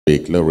We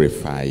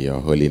glorify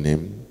your holy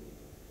name.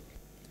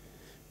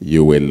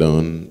 You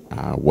alone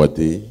are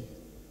worthy.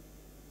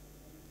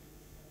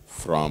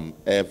 From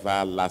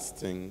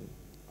everlasting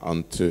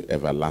unto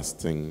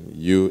everlasting,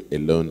 you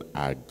alone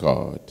are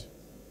God.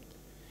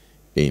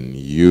 In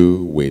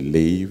you we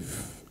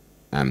live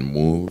and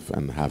move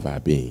and have our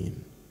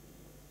being.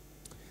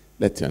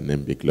 Let your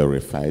name be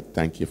glorified.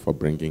 Thank you for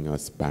bringing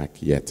us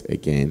back yet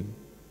again.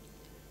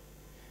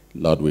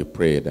 Lord, we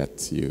pray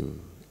that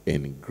you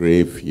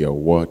engrave your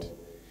word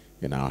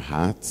in our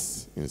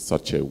hearts in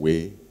such a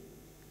way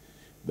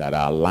that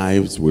our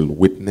lives will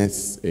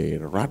witness a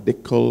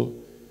radical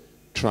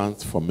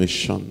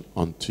transformation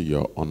unto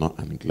your honor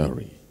and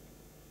glory.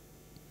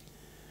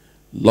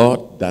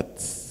 Lord, that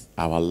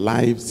our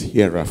lives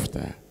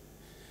hereafter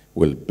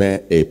will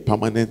bear a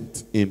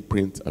permanent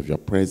imprint of your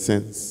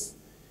presence,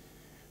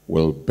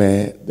 will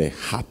bear the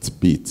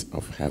heartbeat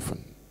of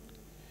heaven,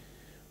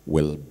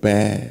 will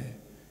bear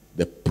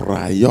the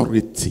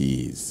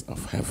priorities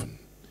of heaven.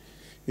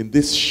 In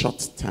this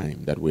short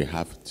time that we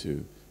have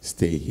to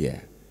stay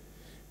here,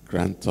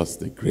 grant us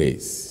the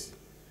grace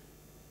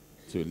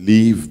to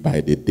live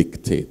by the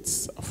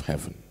dictates of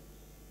heaven.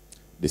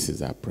 This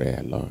is our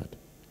prayer, Lord.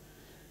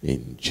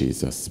 In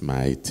Jesus'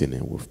 mighty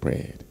name we've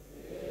prayed.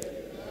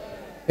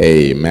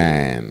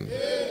 Amen.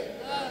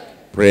 Amen.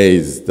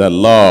 Praise the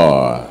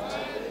Lord.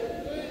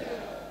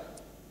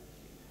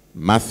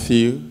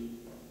 Matthew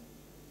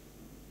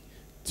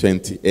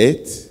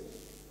 28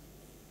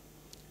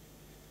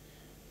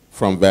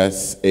 from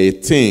verse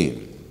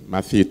 18.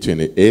 Matthew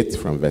 28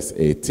 from verse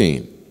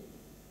 18.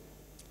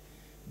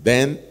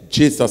 Then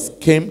Jesus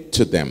came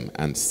to them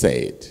and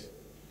said,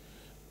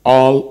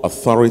 all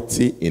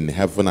authority in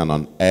heaven and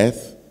on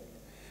earth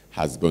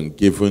has been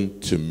given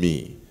to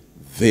me.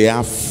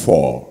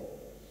 Therefore,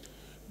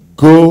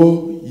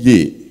 go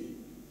ye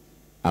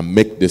and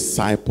make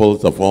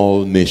disciples of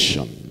all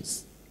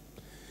nations,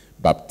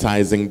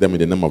 baptizing them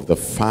in the name of the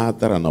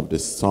Father and of the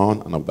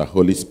Son and of the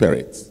Holy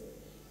Spirit,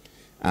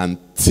 and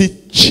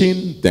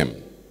teaching them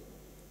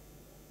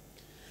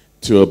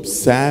to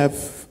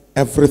observe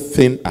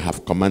everything I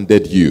have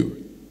commanded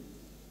you.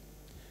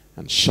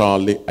 And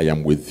surely I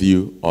am with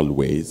you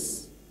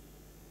always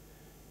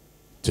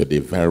to the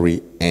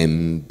very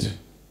end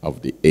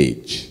of the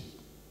age.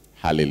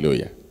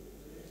 Hallelujah.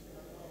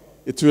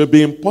 It will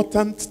be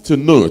important to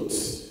note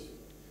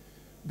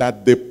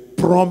that the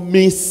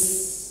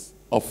promise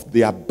of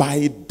the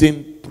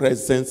abiding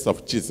presence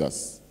of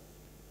Jesus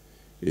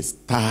is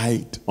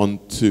tied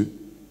unto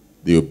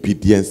the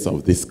obedience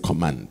of this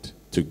command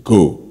to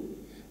go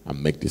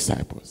and make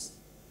disciples.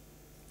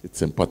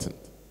 It's important.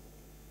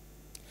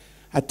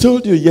 I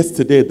told you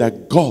yesterday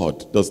that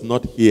God does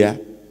not hear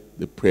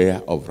the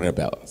prayer of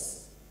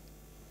rebels.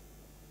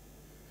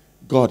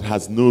 God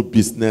has no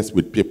business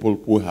with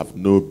people who have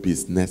no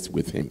business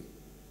with him.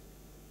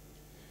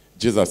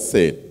 Jesus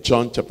said,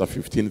 John chapter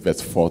 15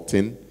 verse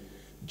 14,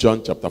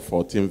 John chapter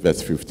 14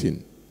 verse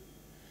 15.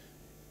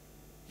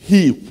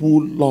 He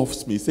who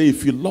loves me, say,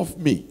 if you love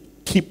me,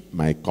 keep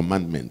my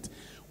commandment.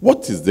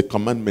 What is the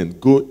commandment?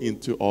 Go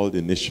into all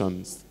the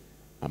nations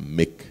and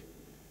make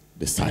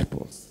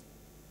disciples.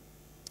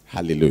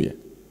 Hallelujah.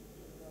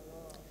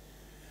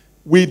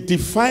 We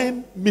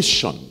define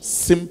mission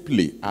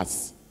simply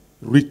as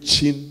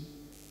reaching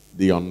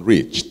the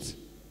unreached.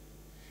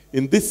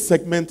 In this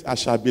segment, I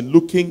shall be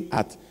looking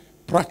at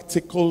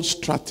practical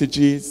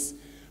strategies,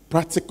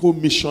 practical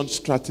mission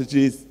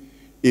strategies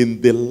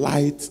in the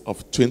light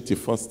of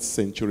 21st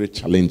century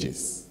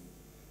challenges.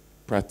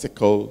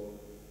 Practical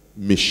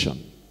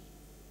mission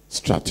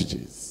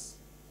strategies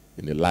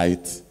in the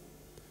light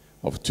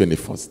of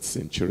 21st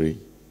century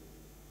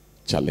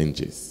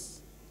challenges.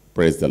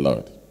 Praise the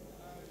Lord.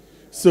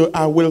 So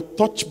I will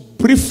touch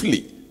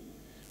briefly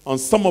on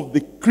some of the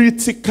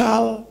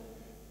critical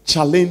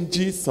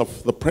challenges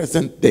of the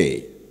present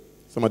day.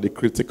 Some of the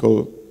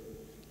critical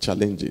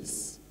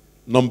challenges.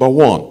 Number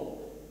one,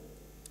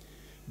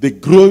 the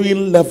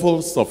growing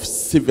levels of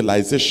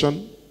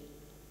civilization,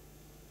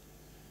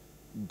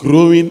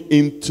 growing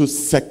into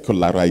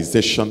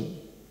secularization,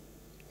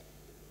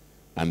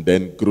 and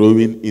then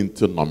growing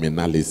into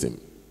nominalism.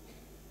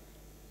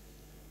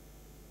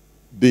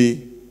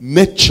 The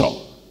nature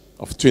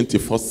of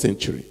 21st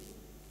century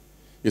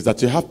is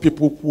that you have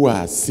people who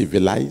are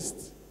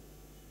civilized,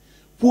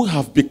 who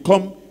have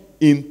become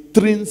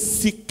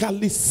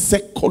intrinsically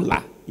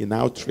secular in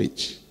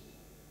outreach,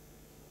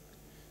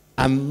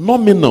 and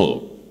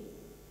nominal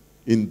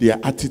in their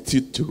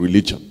attitude to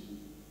religion.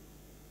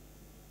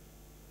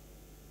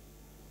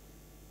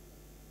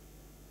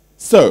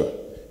 So,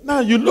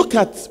 now you look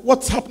at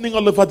what's happening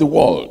all over the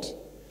world.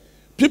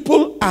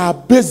 People are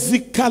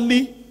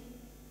basically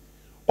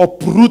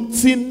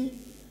uprooting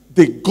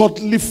the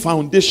godly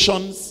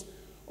foundations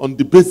on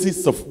the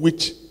basis of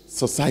which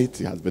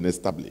society has been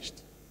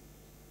established.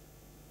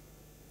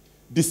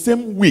 The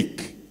same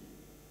week,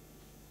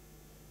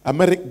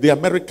 the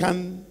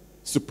American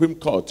Supreme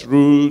Court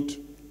ruled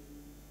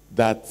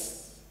that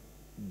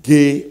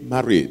gay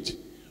marriage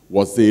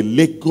was a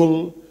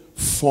legal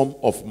form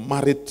of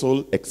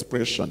marital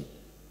expression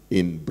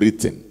in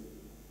Britain.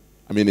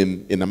 I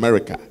mean, in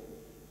America.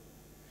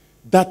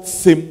 That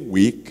same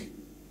week,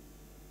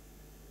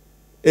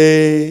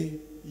 a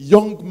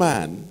young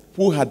man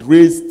who had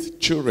raised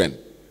children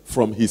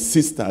from his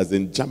sisters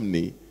in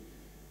Germany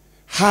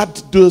had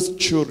those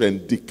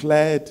children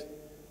declared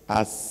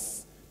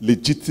as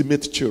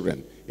legitimate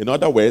children. In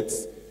other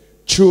words,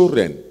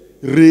 children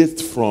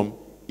raised from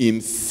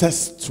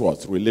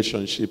incestuous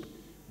relationship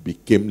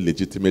became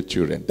legitimate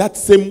children. That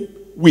same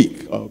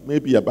week, or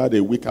maybe about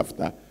a week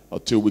after or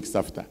 2 weeks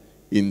after,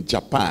 in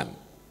Japan,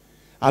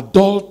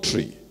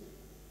 adultery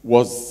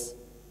was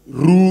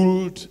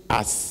ruled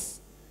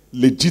as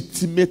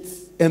legitimate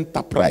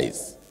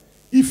enterprise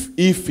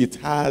if it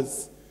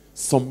has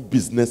some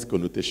business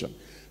connotation.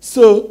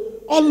 So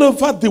all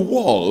over the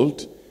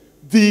world,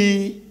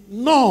 the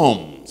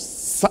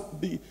norms,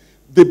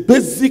 the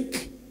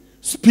basic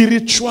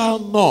spiritual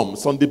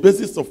norms on the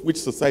basis of which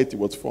society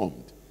was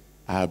formed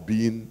are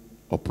being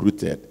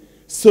uprooted.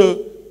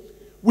 So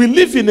we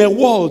live in a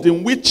world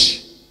in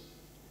which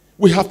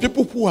we have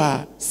people who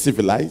are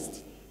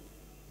civilized,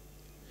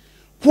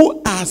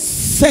 who are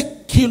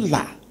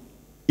secular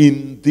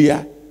in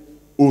their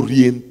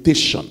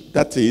orientation.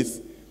 That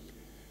is,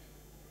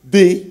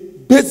 the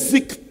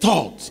basic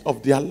thoughts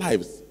of their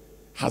lives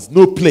has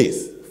no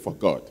place for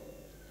God.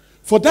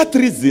 For that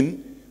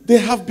reason, they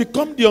have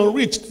become the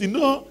unreached. You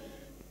know,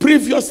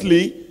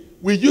 previously,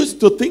 we used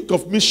to think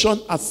of mission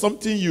as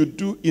something you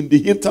do in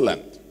the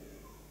hinterland.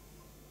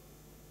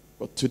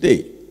 But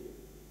today,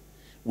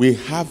 we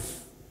have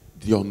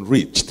the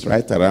unreached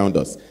right around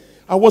us.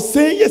 I was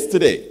saying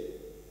yesterday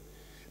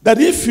that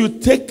if you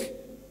take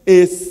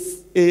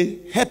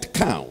a head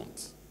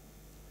count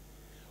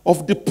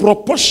of the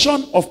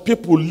proportion of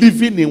people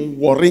living in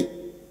Warri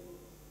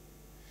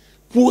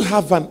who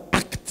have an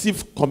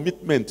active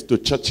commitment to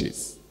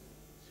churches,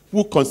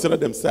 who consider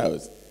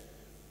themselves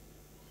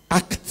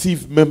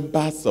active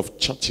members of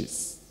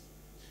churches,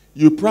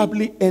 you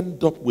probably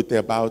end up with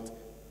about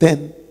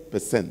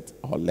 10%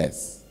 or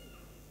less.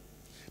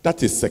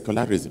 That is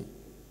secularism.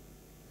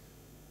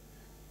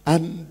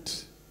 And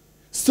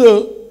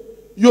so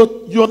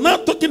you're now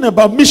talking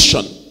about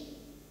mission,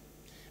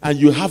 and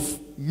you have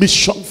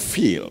mission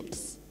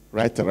fields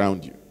right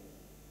around you.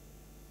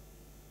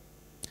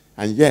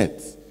 And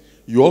yet,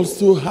 you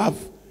also have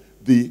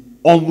the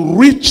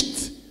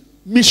unreached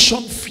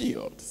mission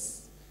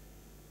fields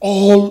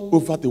all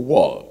over the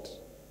world.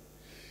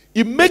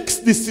 It makes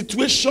the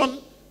situation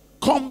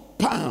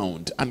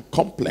compound and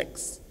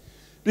complex,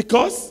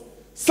 because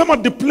some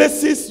of the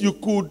places you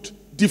could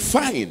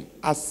define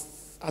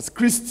as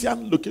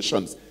Christian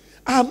locations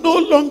are no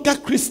longer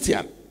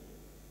Christian.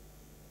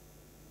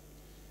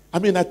 I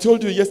mean, I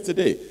told you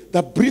yesterday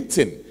that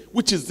Britain,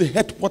 which is the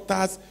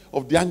headquarters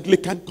of the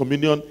Anglican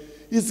Communion,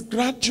 is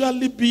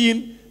gradually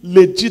being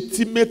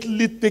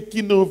legitimately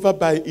taken over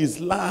by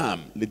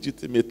Islam.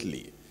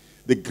 Legitimately.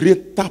 The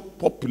greater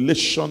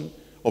population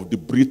of the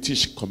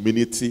British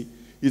community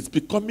is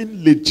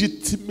becoming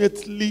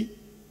legitimately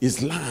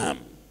Islam.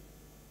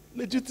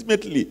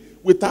 Legitimately,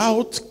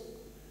 without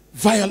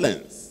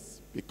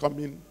violence,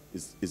 becoming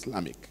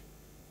Islamic.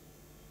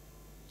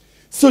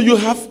 So you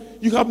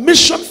have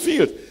mission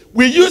fields.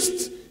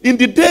 In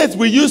the days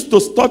we used to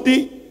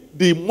study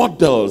the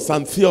models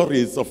and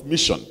theories of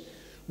mission.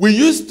 We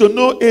used to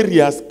know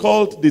areas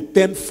called the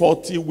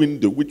 1040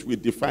 window, which we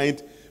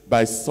defined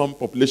by some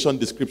population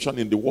description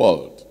in the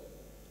world.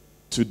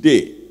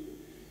 Today,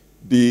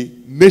 the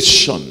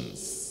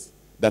nations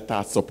that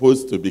are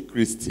supposed to be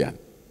Christian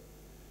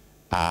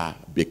are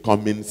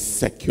becoming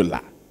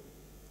secular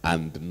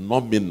and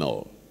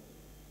nominal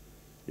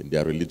in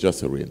their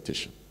religious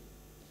orientation.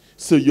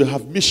 So you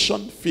have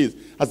mission fields.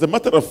 As a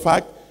matter of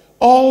fact,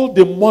 all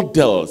the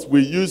models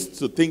we used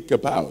to think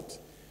about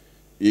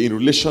in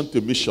relation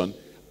to mission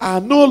are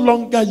no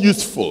longer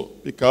useful,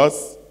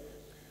 because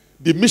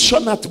the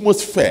mission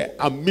atmosphere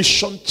and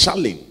mission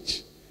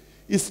challenge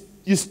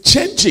is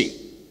changing.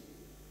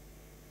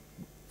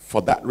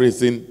 For that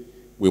reason,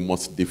 we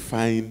must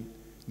define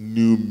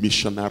new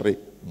missionary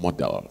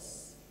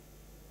models.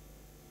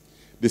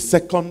 The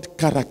second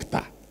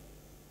character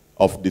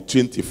of the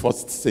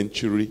 21st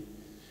century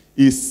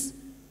is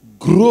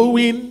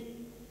growing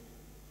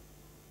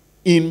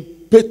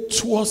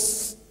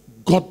impetuous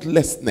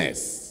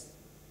godlessness.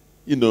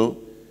 You know,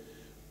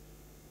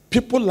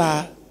 people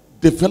are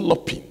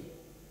developing,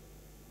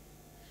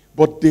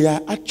 but they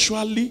are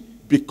actually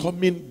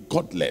becoming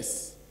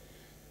godless.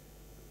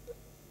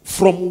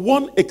 From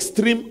one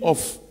extreme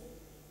of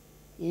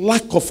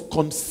lack of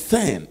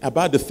concern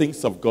about the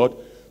things of God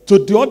to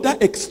the other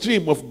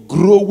extreme of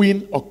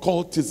growing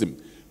occultism.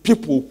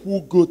 People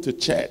who go to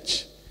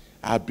church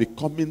are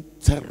becoming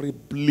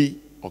terribly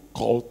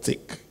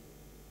occultic.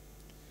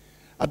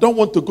 I don't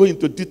want to go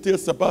into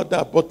details about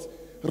that, but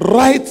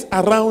right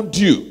around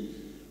you,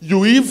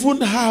 you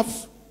even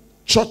have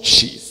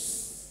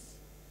churches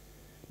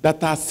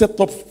that are set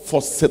up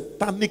for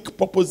satanic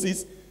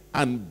purposes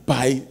and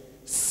by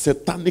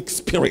satanic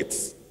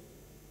spirits.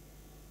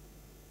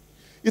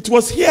 It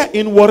was here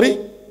in Warri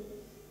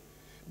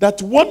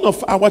that one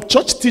of our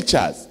church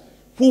teachers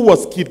who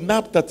was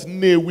kidnapped at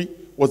Newi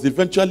was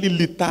eventually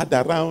littered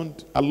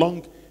around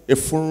along a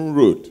Fun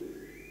road.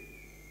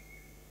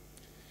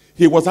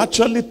 He was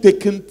actually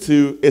taken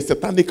to a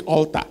satanic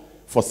altar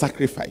for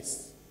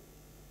sacrifice.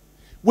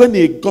 When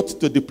he got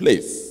to the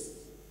place,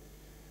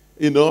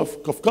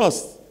 of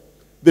course,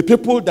 the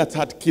people that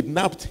had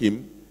kidnapped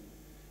him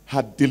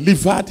had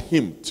delivered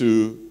him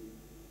to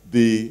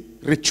the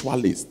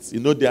ritualists.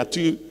 There are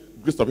two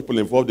groups of people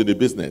involved in the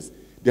business.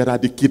 There are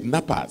the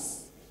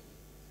kidnappers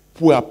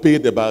who are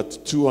paid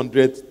about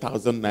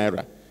 200,000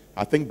 naira.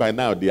 I think by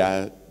now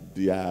their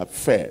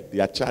fare,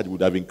 their charge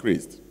would have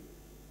increased.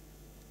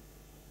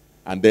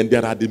 And then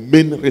there are the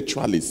main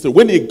ritualists. So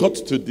when he got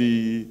to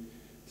the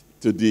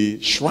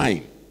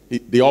shrine,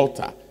 the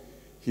altar,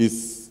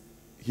 his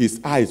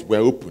eyes were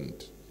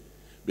opened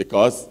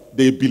because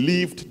they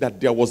believed that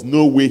there was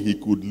no way he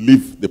could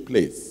leave the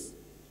place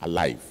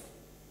alive.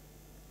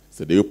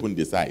 So they opened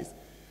his eyes.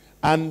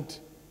 And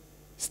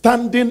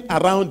standing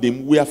around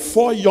him were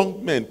 4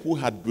 young men who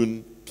had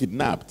been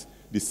kidnapped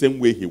the same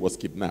way he was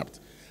kidnapped.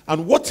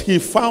 And what he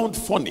found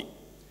funny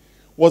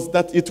was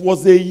that it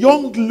was a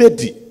young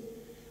lady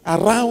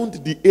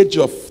around the age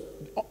of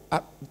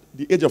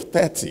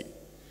 30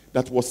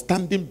 that was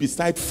standing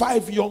beside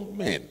 5 young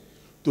men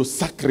to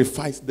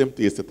sacrifice them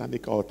to a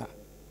satanic altar.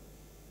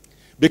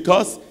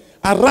 Because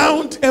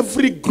around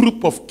every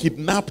group of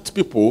kidnapped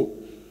people,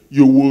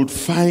 you would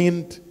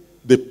find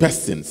the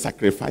person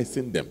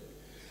sacrificing them.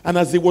 And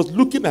as he was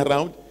looking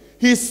around,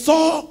 he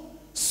saw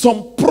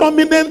some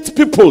prominent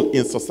people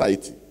in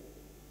society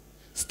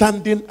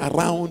standing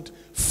around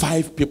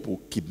 5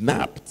 people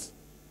kidnapped,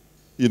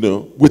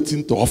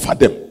 waiting to offer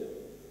them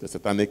the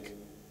satanic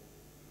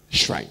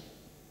shrine.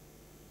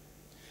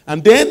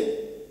 And then,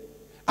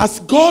 as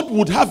God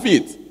would have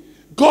it,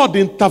 God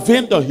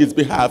intervened on his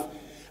behalf,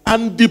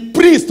 and the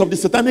priest of the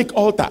satanic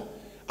altar,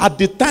 at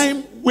the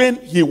time when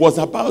he was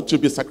about to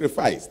be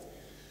sacrificed,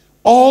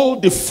 all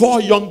the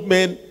 4 young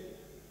men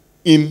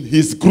in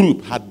his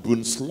group had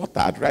been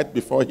slaughtered right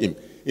before him.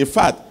 In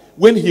fact,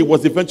 when he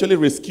was eventually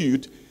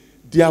rescued,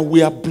 there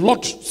were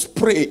blood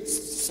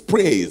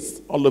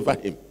sprays all over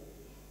him.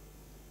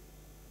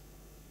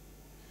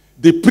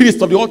 The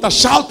priest of the altar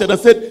shouted and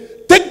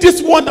said, "Take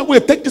this one away,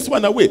 take this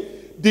one away."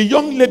 The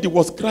young lady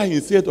was crying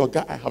and said, "Oh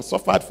God, I have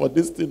suffered for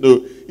this thing.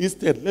 No,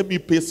 instead, let me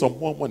pay some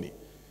more money."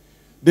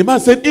 The man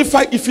said,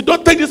 if you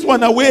don't take this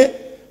one away,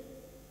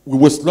 we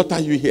will slaughter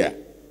you here.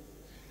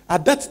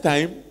 At that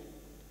time,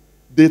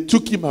 they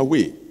took him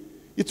away.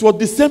 It was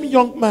the same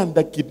young man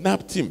that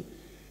kidnapped him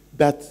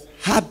that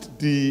had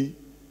the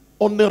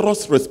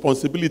onerous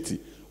responsibility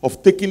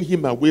of taking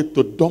him away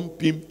to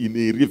dump him in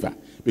a river,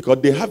 because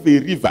they have a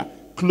river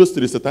close to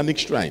the satanic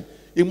shrine.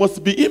 It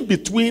must be in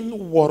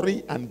between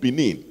Warri and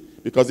Benin,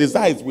 because his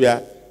eyes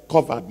were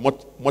covered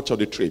much of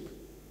the trip.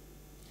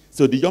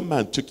 So the young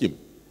man took him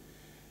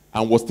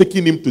and was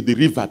taking him to the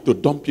river to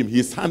dump him.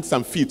 His hands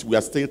and feet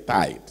were still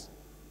tied.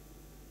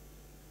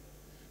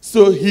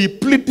 So he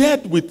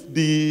pleaded with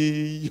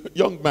the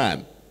young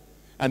man.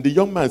 And the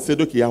young man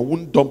said, "Okay, I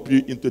won't dump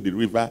you into the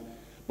river,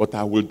 but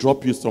I will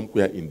drop you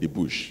somewhere in the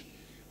bush."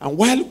 And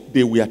while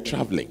they were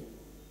traveling,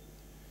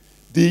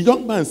 the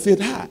young man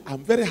said,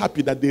 "I'm very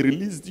happy that they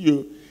released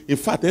you. In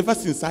fact, ever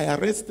since I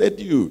arrested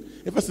you,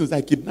 ever since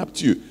I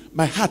kidnapped you,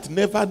 my heart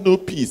never knew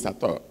peace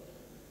at all."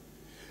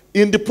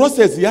 In the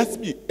process, he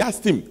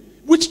asked him,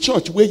 "Which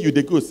church where you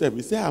they go serve?"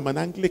 He said, "I'm an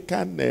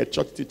Anglican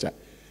church teacher."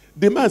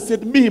 The man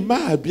said,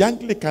 I be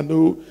Anglican.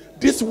 Oh,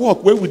 this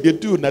work where we they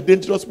do, a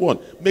dangerous one.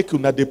 Make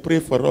una they pray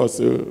for us.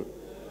 Oh.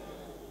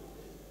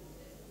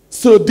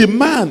 So the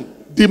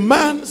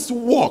man's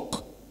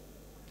work,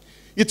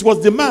 it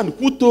was the man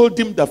who told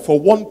him that for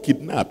one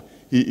kidnap,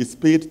 he is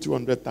paid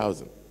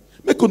 200,000.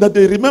 Make una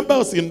they remember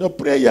us in the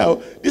prayer.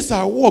 This is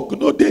our work,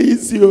 no day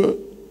easy. Oh.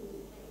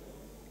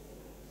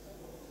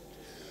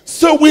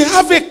 So we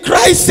have a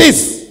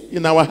crisis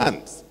in our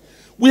hands.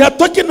 We are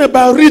talking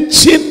about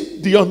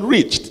reaching the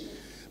unreached.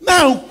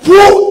 Now,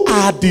 who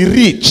are the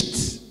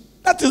reached?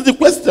 That is the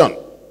question.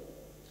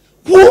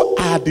 Who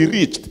are the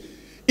reached?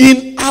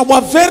 In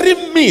our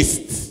very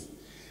midst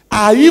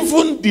are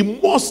even the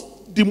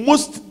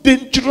most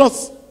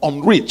dangerous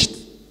unreached,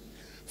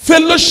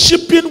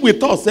 fellowshipping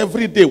with us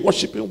every day,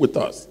 worshiping with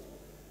us.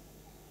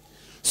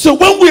 So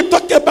when we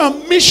talk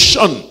about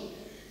mission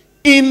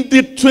in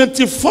the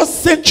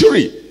 21st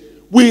century,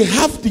 we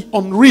have the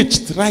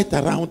unreached right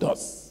around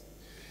us.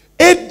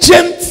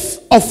 Agents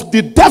of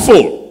the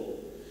devil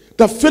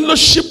that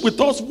fellowship with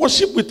us,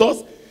 worship with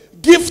us,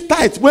 give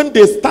tithe. When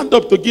they stand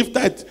up to give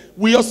tithe,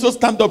 we also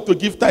stand up to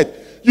give tithe.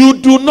 You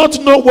do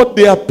not know what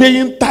they are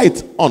paying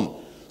tithe on.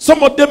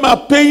 Some of them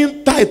are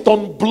paying tithe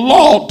on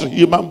blood,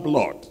 human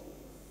blood.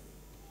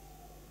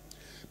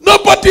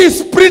 Nobody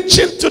is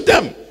preaching to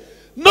them.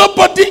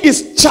 Nobody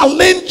is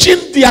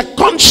challenging their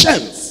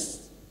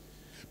conscience,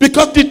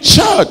 because the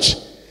church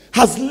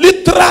has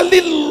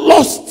literally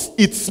lost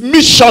its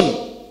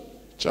mission.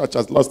 Church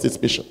has lost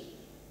its mission.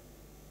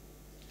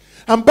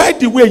 And by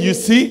the way, you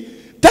see,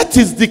 That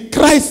is the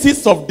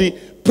crisis of the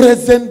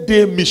present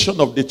day mission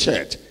of the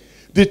church.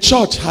 The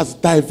church has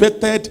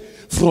diverted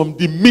from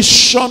the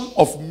mission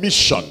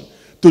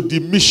to the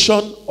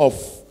mission of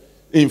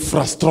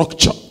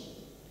infrastructure.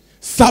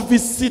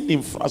 Servicing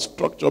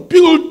infrastructure,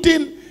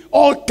 building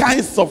all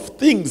kinds of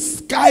things,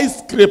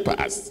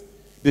 skyscrapers.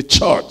 The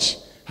church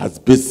has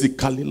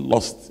basically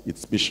lost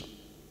its mission.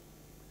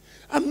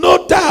 And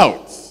no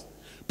doubt,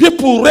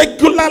 people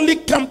regularly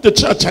come to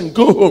church and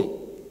go home.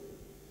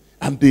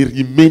 And they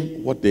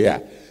remain what they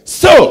are.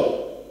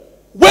 So,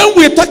 when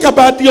we talk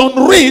about the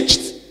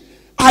unreached,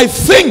 I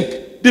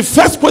think the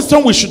first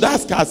question we should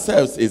ask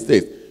ourselves is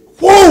this: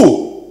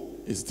 who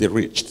is the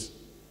reached?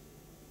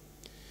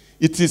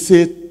 It is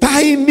a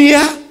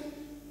tinier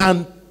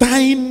and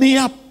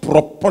tinier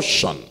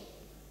proportion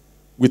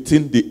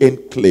within the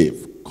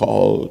enclave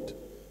called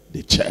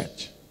the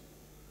church.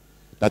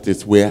 That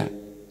is where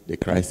the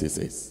crisis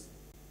is.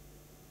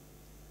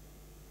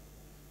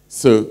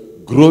 So,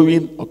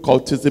 growing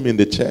occultism in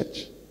the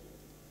church,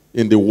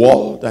 in the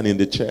world and in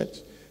the church,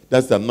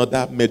 that's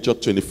another major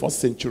 21st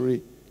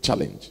century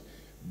challenge.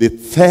 The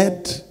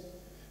third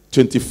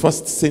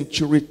 21st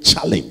century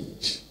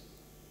challenge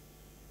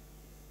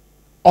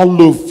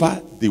all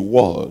over the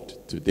world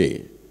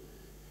today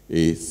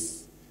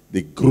is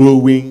the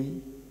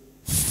growing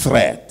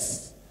threat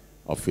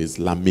of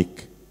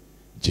Islamic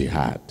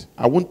jihad.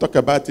 I won't talk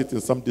about it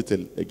in some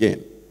detail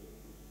again.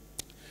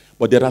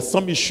 But there are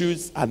some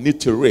issues I need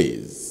to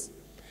raise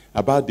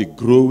about the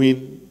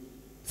growing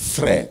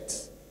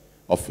threat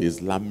of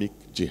Islamic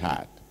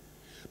jihad.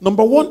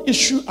 Number one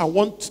issue I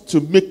want to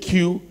make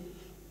you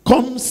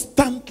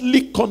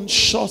constantly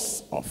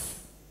conscious of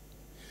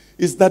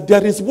is that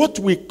there is what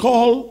we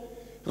call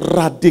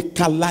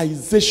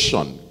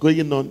radicalization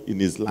going on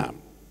in Islam.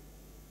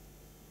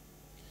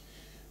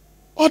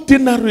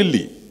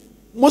 Ordinarily,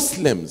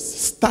 Muslims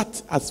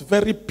start as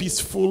very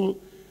peaceful,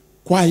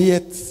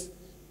 quiet,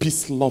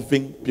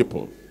 peace-loving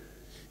people.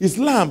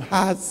 Islam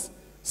has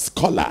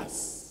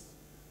scholars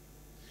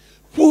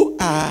who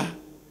are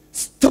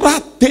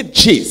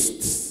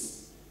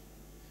strategists.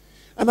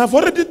 And I've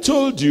already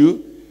told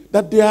you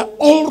that they are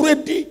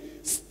already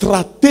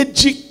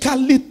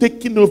strategically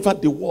taking over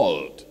the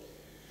world.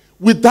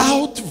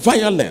 Without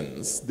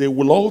violence, they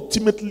will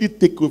ultimately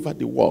take over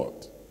the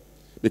world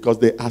because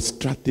they are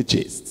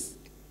strategists.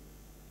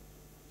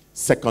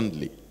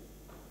 Secondly,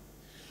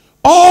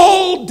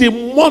 all the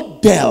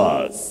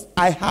models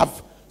I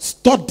have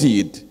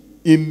studied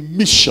in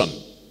mission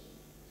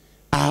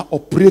are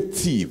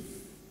operative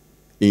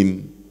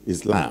in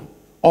Islam.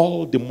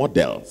 All the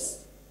models.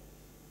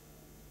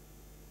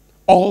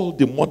 All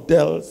the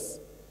models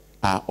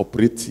are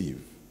operative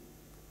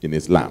in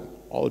Islam.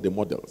 All the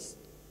models.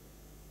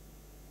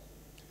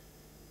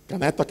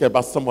 Can I talk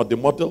about some of the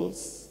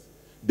models?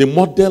 The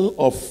model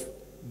of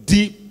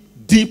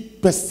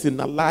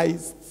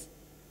depersonalized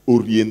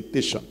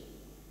orientation.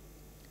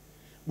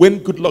 When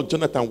Goodluck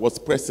Jonathan was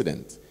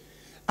president,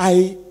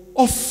 I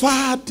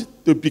offered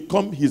to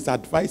become his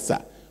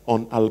advisor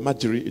on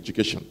Al-Majri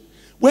education.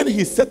 When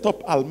he set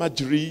up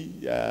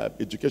Al-Majri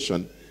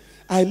education,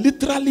 I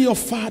literally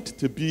offered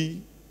to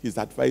be his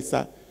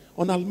advisor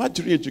on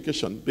Al-Majri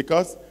education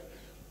because,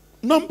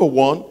 number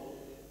one,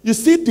 you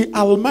see, the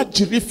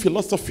Al-Majri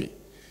philosophy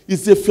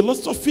is a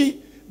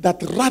philosophy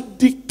that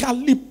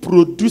radically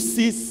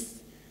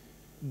produces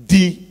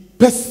the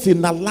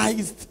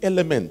personalized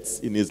elements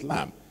in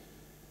Islam.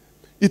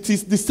 It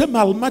is the same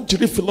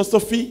Al-Majri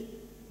philosophy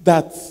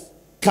that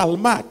Karl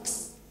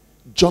Marx,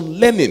 John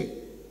Lennon,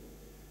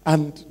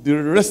 and the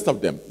rest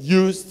of them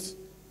used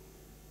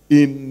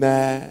in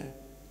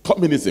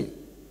communism.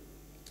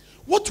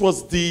 What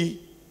was the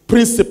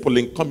principle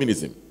in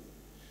communism?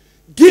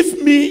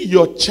 Give me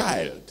your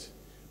child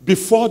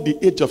before the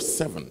age of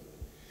 7,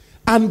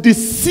 and the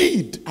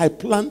seed I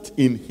plant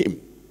in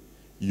him,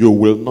 you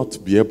will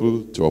not be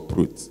able to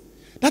uproot.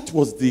 That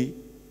was the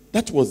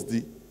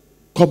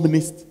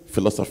communist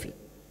philosophy.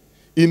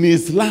 In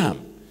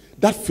Islam,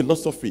 that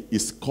philosophy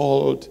is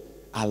called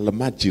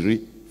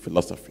Al-Majri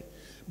philosophy.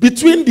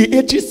 Between the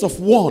ages of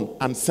 1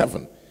 and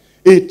 7,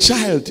 a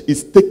child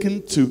is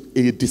taken to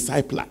a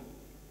discipler.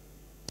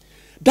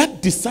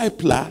 That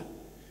discipler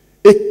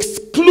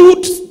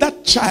excludes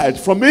that child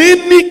from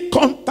any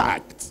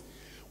contact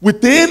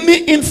with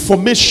any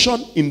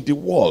information in the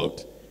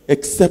world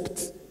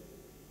except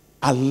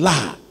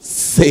Allah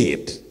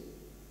said.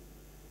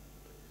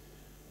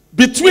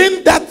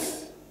 Between that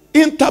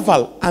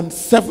interval and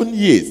 7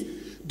 years,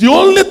 the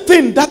only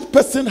thing that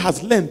person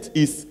has learned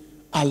is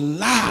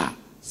Allah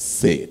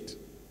said.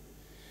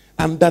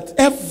 And that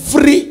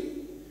every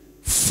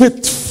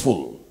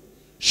faithful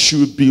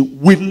should be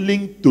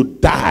willing to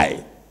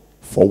die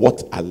for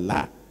what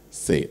Allah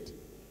said.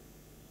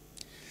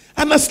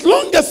 And as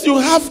long as you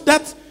have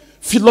that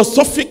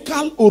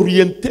philosophical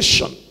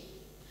orientation,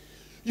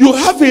 you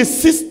have a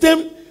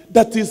system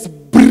that is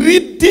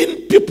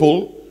breeding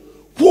people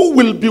who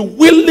will be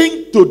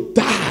willing to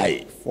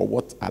die for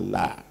what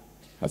Allah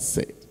has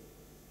said.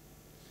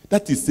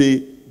 That is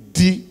a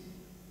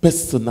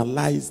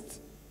depersonalized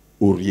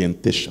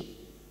orientation.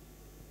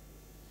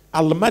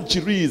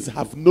 Almajiris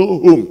have no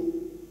home.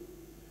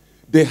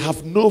 They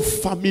have no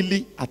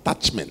family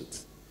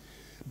attachment.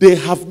 They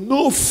have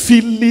no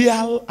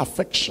filial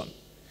affection.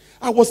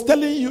 I was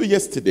telling you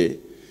yesterday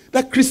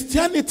that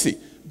Christianity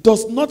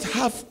does not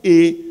have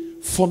a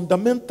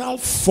fundamental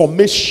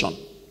formation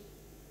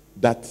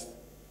that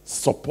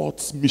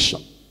supports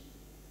mission.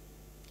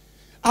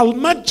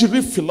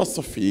 Almajiri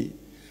philosophy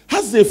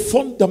has a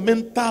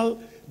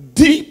fundamental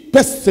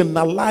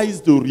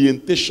depersonalized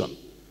orientation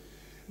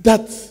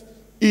that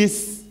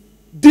is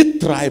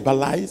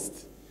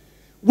detribalized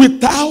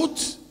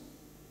without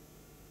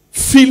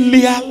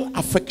filial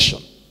affection.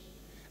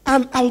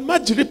 An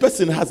Almajiri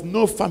person has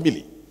no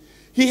family.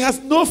 He has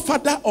no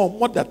father or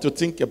mother to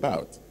think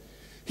about.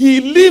 He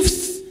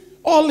lives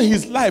all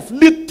his life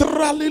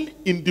literally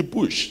in the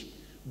bush.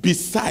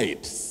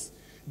 Besides,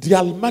 the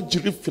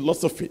Almajiri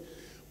philosophy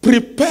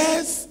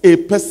prepares a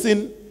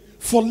person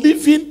for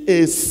living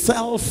a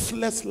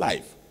selfless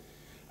life.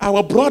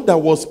 Our brother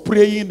was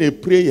praying a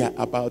prayer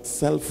about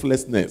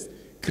selflessness,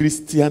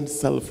 Christian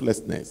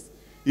selflessness.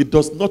 It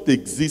does not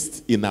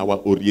exist in our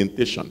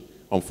orientation,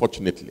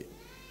 unfortunately.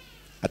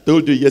 I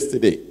told you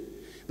yesterday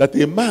that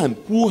a man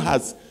who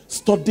has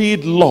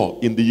studied law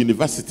in the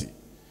university,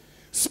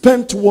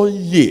 spent 1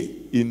 year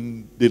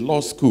in the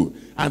law school,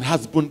 and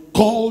has been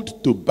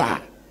called to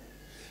bar,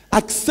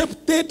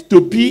 accepted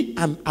to be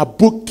an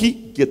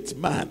aboki gate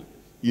man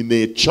in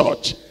a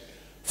church,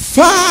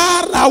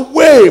 far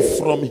away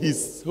from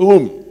his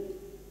home,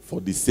 for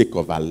the sake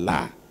of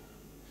Allah.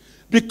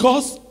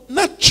 Because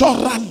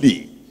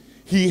naturally,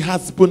 he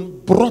has been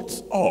brought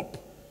up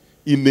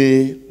in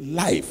a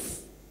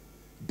life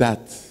that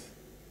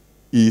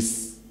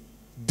is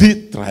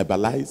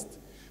detribalized,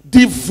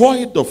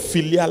 devoid of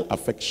filial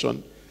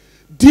affection,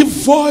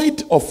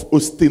 devoid of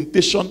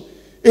ostentation,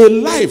 a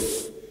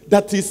life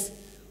that is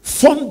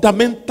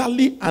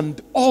fundamentally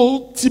and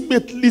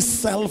ultimately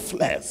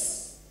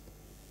selfless,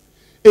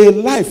 a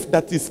life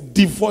that is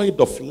devoid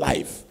of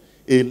life,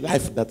 a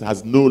life that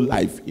has no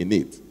life in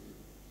it.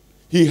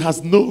 He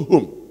has no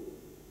home.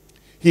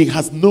 He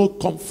has no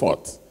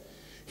comfort.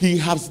 He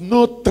has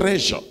no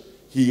treasure.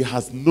 He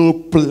has no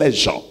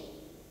pleasure.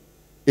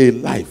 A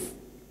life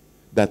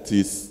that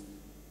is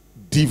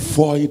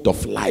devoid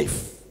of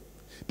life.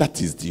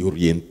 That is the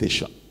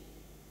orientation.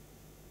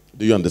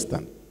 Do you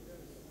understand?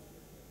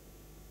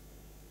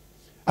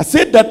 I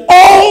said that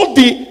all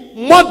the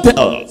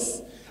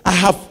models I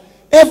have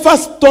ever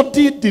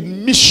studied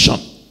in mission,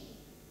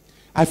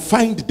 I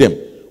find them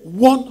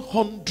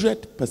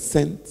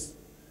 100%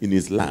 in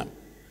Islam.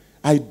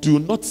 I do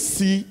not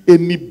see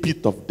any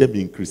bit of them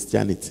in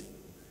Christianity.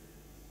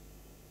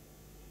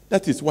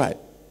 That is why,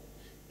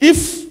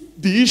 if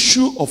the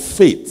issue of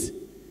faith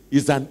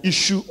is an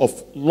issue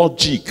of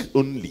logic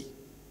only,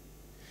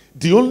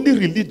 the only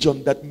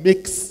religion that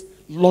makes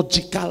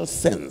logical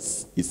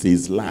sense is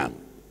Islam.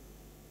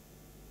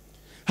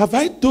 Have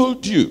I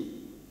told you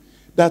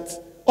that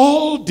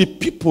all the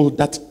people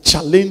that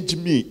challenge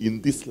me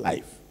in this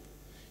life,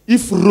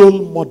 if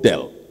role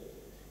model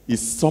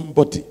is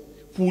somebody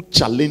who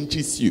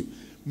challenges you,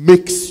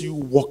 makes you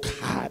work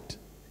hard,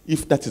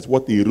 if that is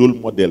what a role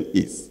model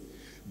is,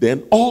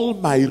 then all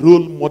my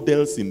role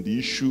models in the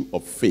issue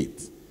of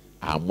faith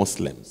are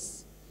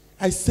Muslims.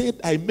 I said,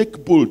 I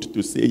make bold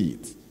to say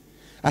it.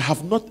 I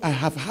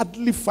have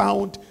hardly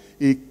found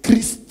a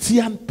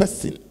Christian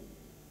person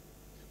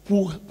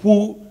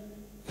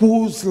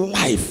whose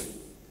life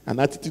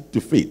and attitude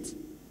to faith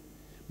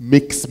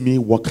makes me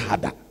work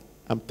harder.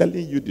 I'm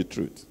telling you the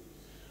truth.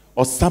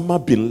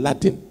 Osama bin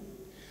Laden,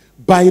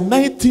 by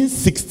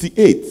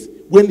 1968,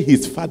 when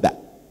his father,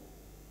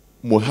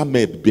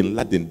 Mohammed bin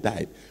Laden,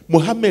 died,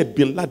 Mohammed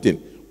bin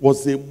Laden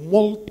was a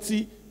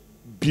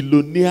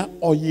multi-billionaire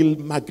oil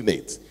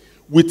magnate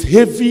with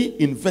heavy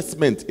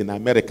investment in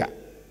America.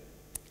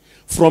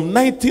 From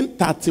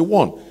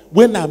 1931,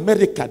 when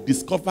America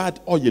discovered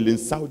oil in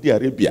Saudi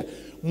Arabia,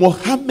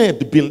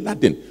 Mohammed bin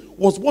Laden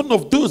was one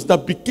of those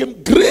that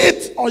became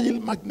great oil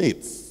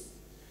magnates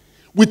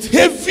with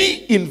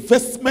heavy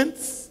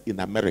investments in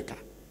America.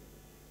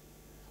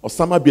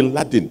 Osama bin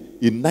Laden,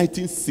 in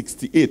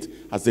 1968,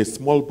 as a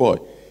small boy,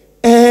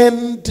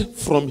 earned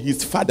from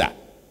his father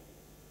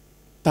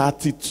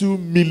 32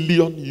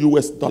 million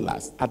US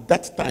dollars. At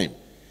that time,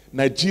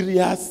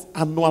 Nigeria's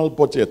annual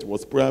budget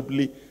was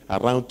probably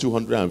around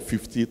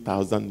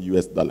 250,000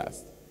 US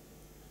dollars.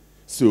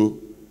 So,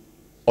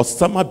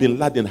 Osama bin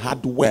Laden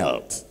had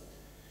wealth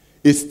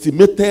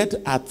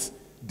estimated at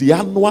the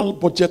annual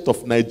budget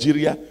of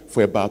Nigeria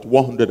for about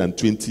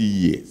 120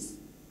 years.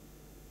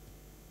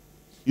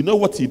 You know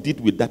what he did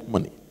with that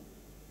money?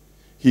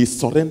 He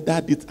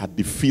surrendered it at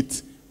the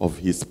feet of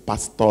his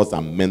pastors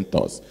and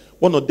mentors.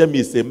 One of them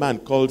is a man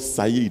called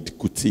Sayyid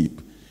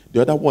Qutb.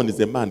 The other one is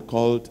a man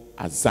called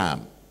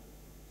Azam.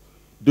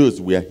 Those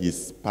were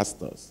his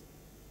pastors,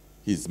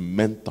 his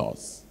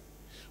mentors.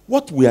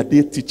 What were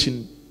they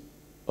teaching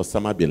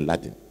Osama bin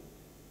Laden?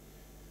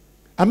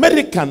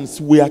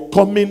 Americans were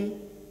coming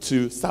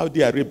to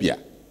Saudi Arabia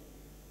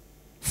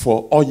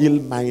for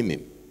oil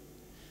mining.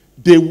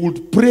 They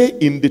would pray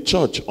in the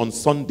church on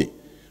Sunday,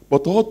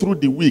 but all through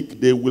the week,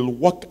 they will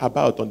walk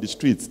about on the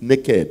streets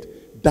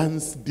naked,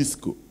 dance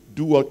disco,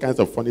 do all kinds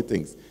of funny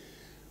things.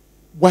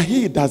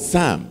 Wahid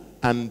Azam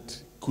and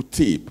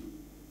Kutib,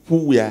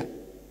 who were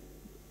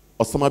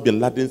Osama bin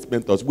Laden's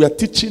mentors, we are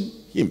teaching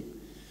him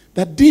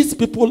that these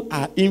people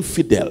are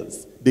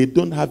infidels. They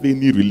don't have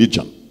any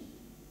religion.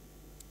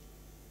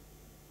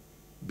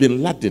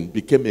 Bin Laden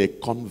became a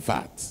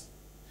convert.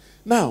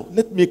 Now,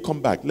 let me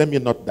come back. Let me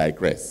not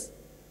digress.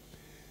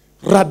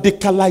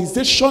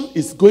 Radicalization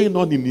is going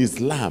on in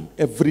Islam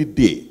every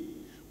day.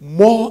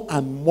 More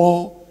and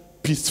more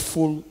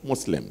peaceful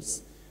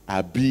Muslims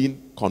are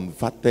being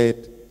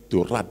converted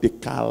to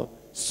radical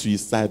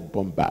suicide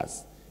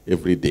bombers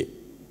every day.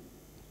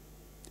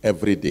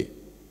 Every day.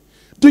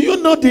 Do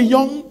you know the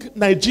young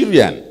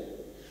Nigerian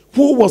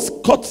who was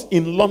caught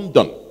in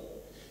London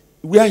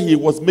where he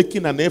was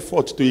making an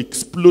effort to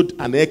explode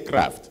an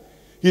aircraft?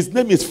 His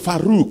name is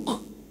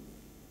Farouk.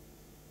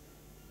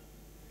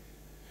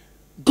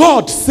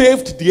 God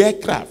saved the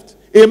aircraft.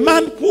 A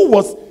man who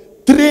was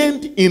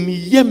trained in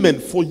Yemen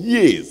for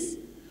years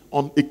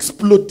on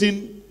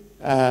exploding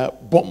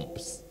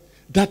bombs.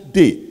 That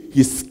day,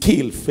 his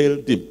skill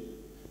failed him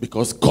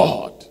because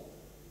God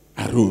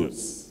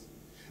arose.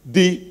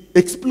 The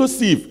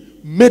explosive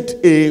made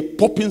a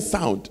popping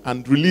sound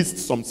and released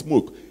some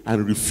smoke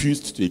and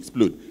refused to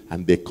explode,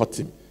 and they caught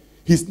him.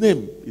 His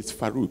name is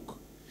Farouk.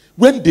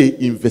 When they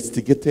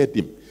investigated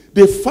him,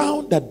 they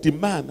found that the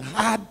man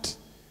had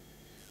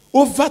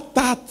over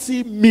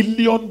 30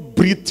 million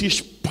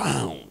British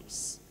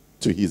pounds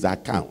to his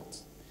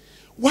account.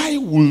 Why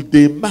would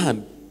a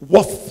man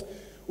worth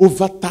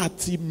over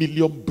 30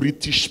 million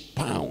British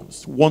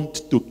pounds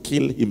want to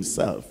kill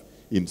himself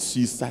in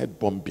suicide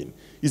bombing?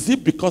 Is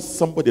it because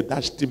somebody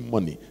dashed him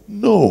money?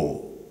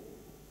 No.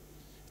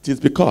 It is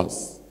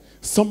because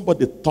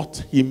somebody taught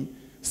him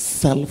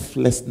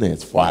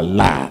selflessness for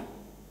Allah.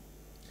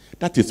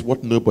 That is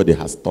what nobody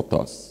has taught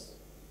us.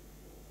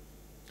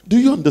 Do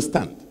you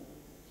understand?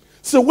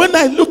 So when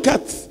I look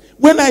at,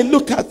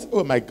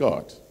 oh my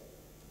God,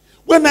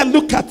 when I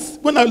look at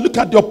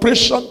the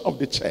operation of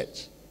the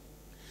church,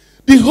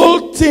 the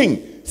whole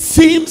thing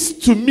seems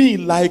to me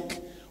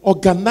like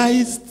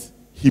organized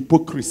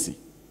hypocrisy.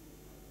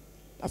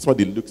 That's what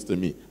it looks to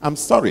me. I'm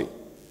sorry.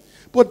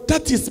 But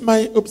that is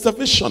my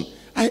observation.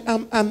 I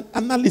am an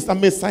analyst.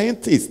 I'm a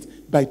scientist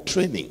by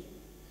training.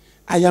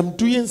 I am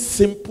doing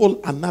simple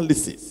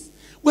analysis.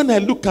 When I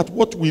look at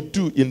what we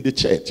do in the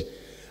church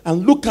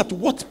and look at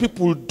what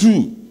people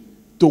do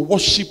to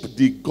worship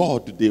the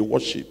God they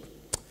worship,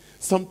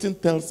 something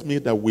tells me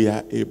that we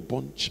are a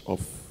bunch of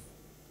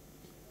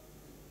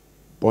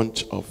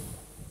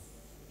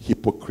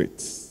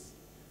hypocrites.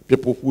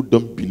 People who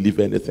don't believe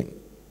anything,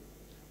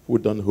 who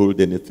don't hold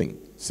anything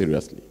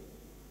seriously.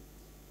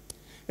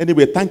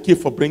 Anyway, thank you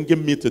for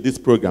bringing me to this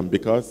program,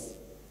 because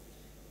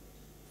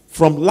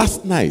from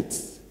last night,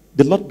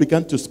 the Lord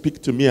began to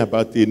speak to me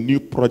about a new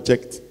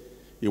project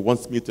He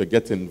wants me to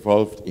get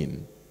involved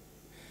in.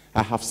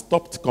 I have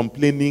stopped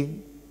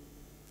complaining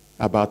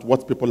about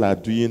what people are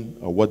doing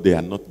or what they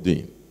are not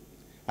doing.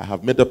 I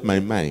have made up my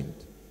mind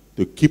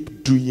to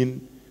keep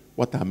doing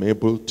what I'm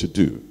able to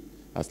do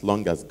as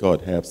long as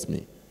God helps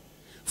me.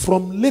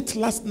 From late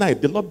last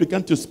night, the Lord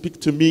began to speak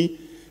to me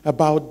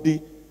about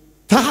the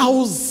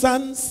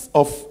thousands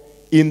of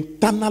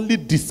internally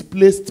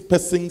displaced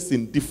persons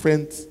in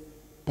different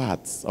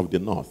parts of the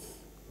north.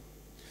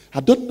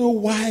 I don't know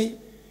why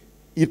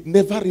it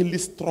never really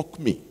struck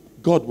me.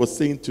 God was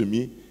saying to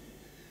me,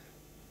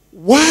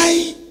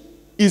 why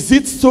is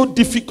it so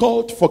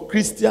difficult for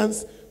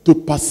Christians to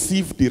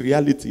perceive the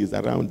realities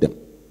around them?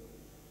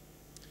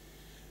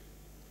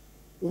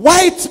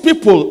 White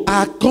people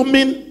are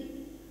coming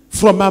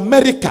from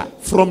America,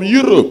 from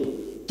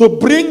Europe, to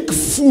bring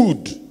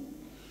food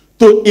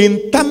to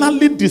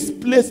internally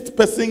displaced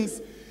persons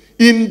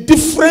in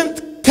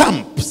different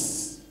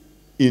camps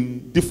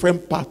in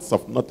different parts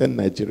of northern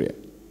Nigeria.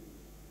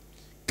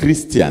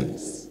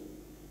 Christians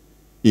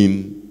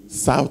in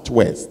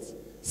southwest,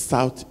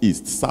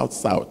 southeast,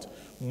 south-south,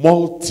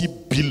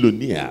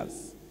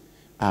 multi-billionaires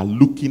are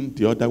looking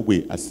the other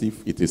way as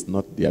if it is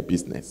not their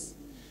business.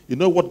 You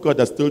know what God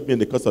has told me in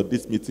the course of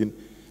this meeting?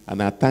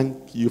 And I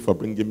thank you for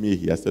bringing me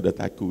here so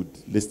that I could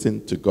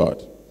listen to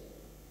God.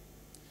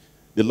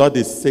 The Lord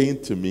is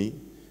saying to me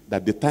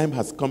that the time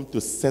has come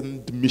to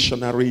send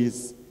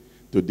missionaries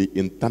to the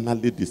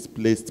internally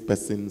displaced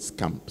persons'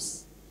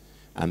 camps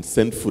and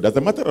send food. As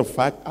a matter of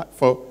fact,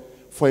 for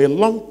a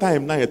long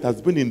time now, it has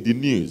been in the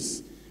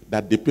news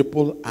that the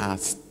people are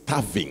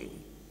starving.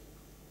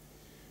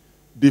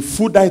 The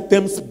food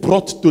items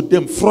brought to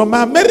them from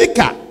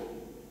America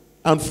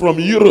and from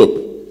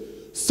Europe,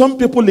 some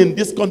people in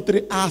this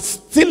country are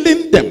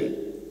stealing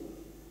them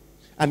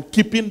and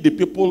keeping the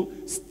people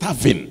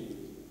starving.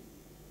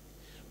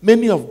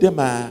 Many of them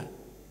are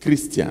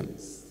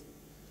Christians.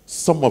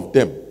 Some of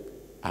them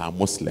are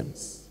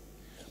Muslims.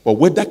 But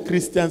whether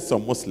Christians or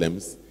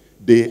Muslims,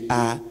 they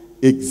are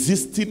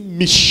existing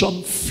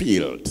mission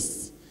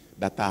fields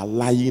that are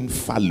lying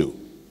fallow.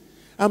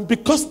 And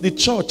because the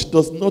church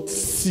does not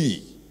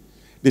see,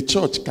 the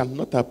church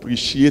cannot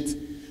appreciate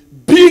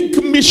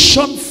big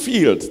mission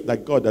fields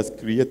that God has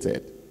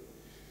created,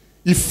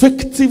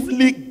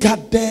 effectively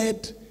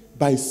guarded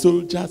by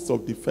soldiers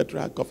of the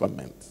federal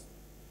government.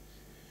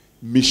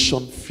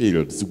 Mission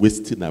fields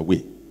wasting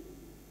away.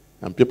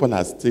 And people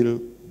are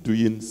still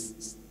doing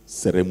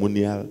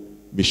ceremonial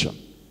mission.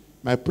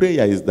 My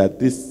prayer is that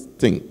this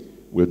thing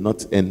will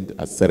not end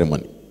as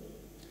ceremony.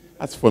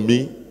 As for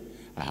me,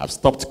 I have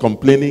stopped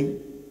complaining.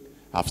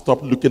 I've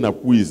stopped looking at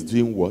who is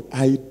doing what.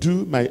 I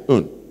do my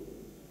own.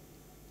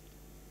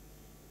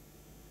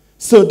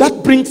 So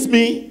that brings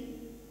me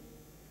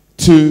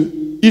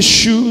to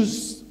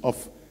issues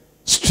of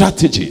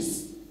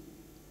strategies.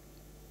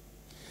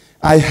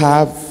 I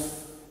have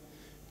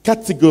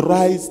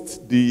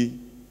categorized the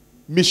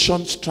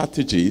mission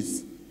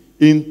strategies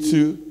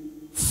into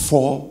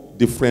 4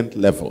 different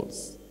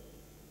levels.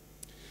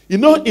 You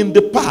know, in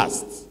the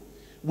past,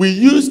 we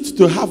used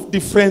to have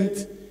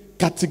different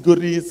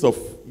categories of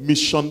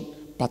mission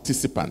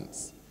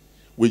participants.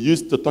 We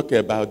used to talk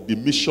about the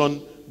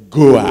mission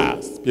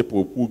goers,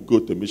 people who go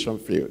to mission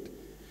field.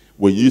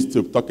 We used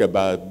to talk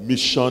about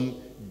mission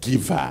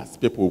givers,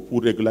 people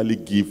who regularly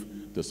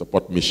give to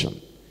support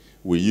mission.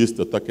 We used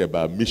to talk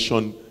about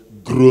mission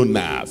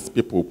groaners,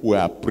 people who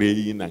are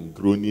praying and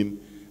groaning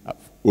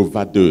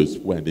over those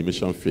who are in the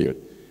mission field.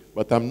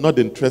 But I'm not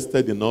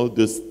interested in all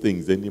those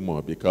things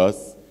anymore,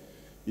 because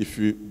if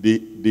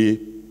the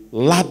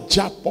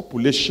larger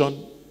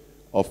population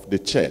of the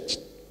church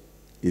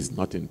is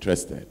not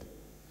interested.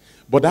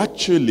 But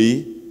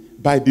actually,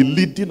 by the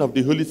leading of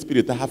the Holy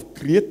Spirit, I have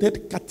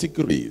created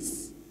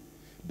categories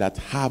that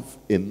have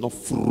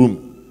enough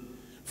room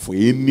for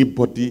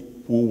anybody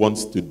who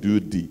wants to do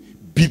the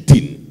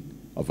bidding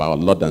of our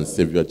Lord and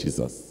Savior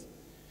Jesus.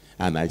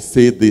 And I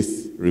say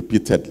this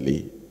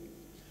repeatedly: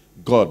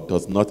 God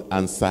does not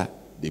answer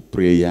the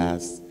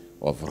prayers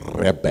of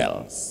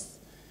rebels.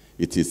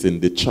 It is in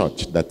the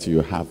church that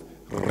you have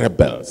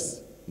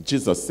rebels.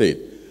 Jesus said,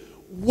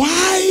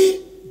 "Why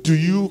do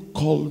you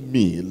call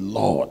me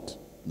Lord,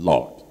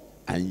 Lord,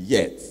 and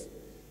yet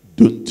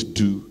don't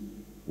do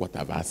what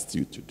I've asked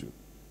you to do?"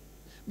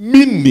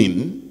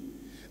 Meaning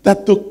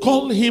that to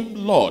call him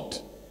Lord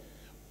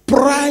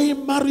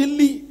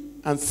primarily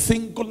and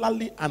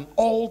singularly and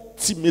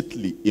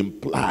ultimately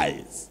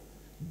implies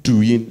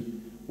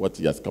doing what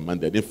he has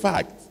commanded. In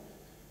fact,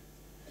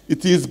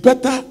 it is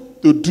better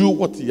to do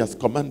what he has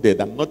commanded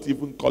and not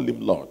even call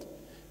him Lord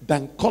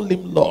than call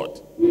him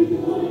Lord.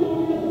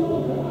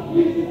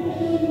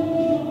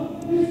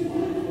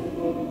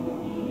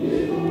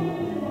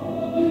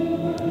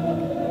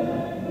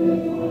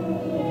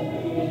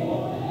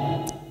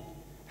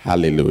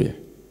 Hallelujah.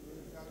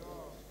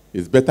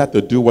 It's better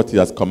to do what he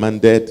has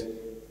commanded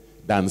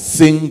than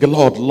sing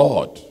Lord,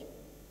 Lord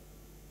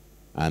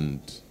and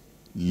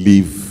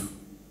live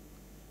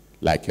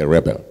like a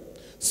rebel.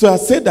 So I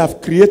said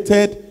I've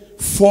created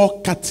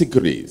 4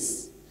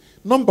 categories.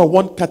 Number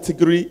 1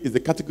 category is the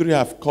category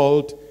I've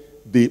called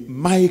the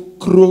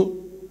micro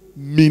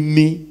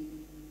mini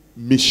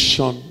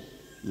mission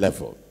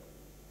level.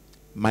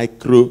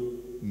 Micro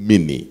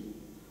mini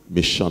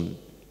mission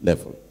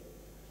level.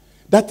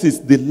 That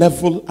is the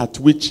level at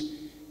which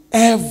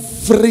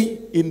every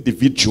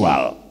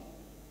individual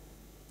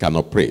can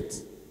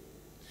operate.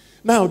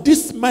 Now,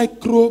 this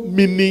micro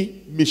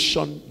mini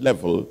mission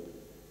level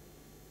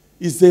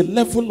is a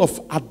level of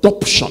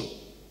adoption.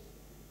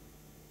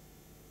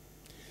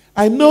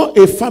 I know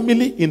a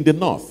family in the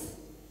north.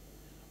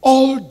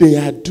 All they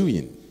are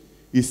doing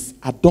is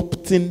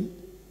adopting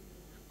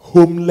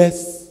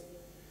homeless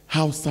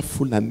Hausa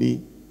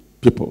Fulani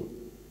people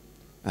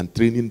and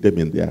training them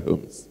in their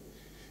homes.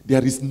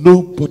 There is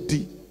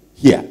nobody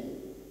here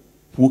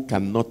who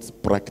cannot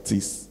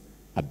practice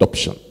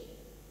adoption.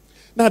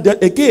 Now,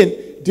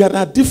 there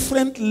are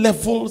different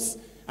levels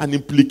and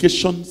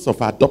implications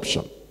of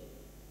adoption.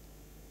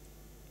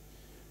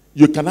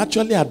 You can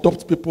actually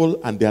adopt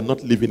people and they are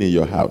not living in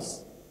your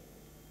house,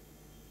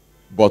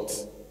 but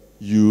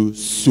you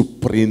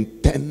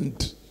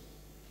superintend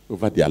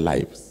over their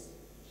lives.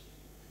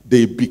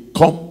 They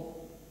become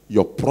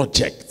your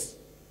project.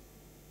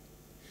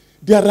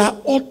 There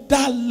are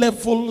other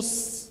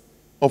levels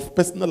of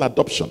personal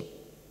adoption.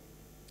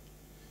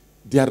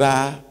 There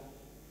are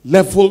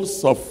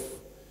levels of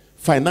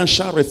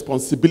financial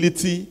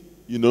responsibility,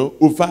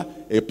 over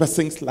a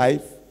person's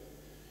life,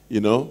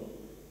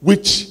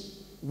 which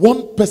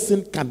one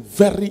person can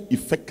very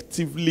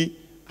effectively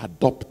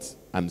adopt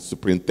and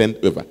superintend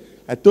over.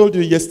 I told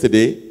you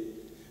yesterday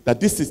that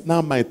this is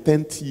now my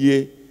 10th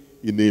year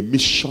in a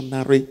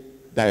missionary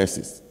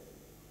diocese.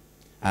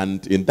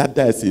 And in that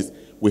diocese,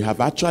 we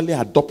have actually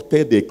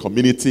adopted a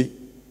community,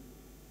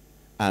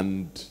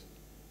 and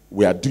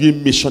we are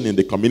doing mission in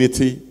the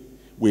community.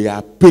 We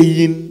are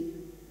paying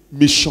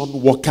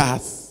mission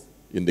workers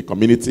in the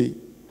community,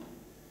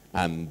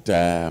 and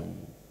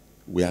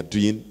we are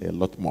doing a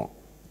lot more.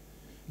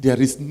 There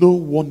is no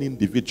one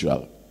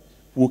individual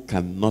who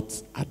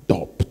cannot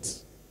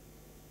adopt.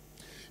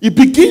 It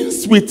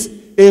begins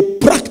with a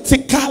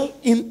practical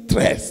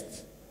interest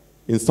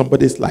in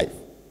somebody's life.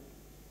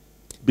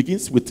 It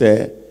begins with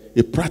a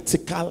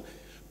practical,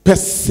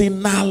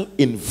 personal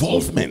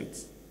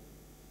involvement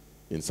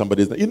in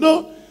somebody's life. You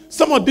know,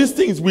 some of these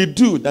things we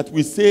do that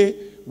we say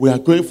we are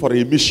going for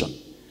a mission,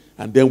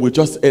 and then we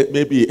just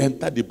maybe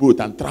enter the boat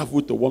and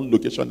travel to one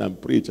location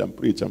and preach and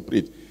preach and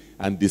preach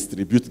and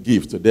distribute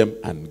gifts to them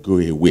and go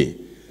away.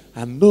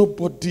 And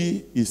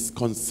nobody is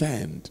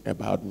concerned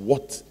about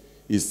what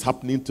is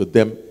happening to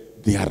them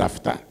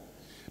thereafter.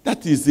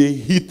 That is a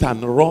hit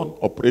and run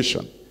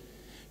operation.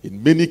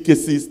 In many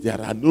cases, there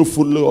are no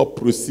follow-up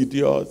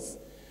procedures,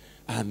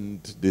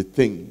 and the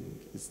thing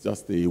is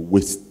just a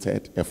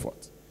wasted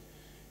effort.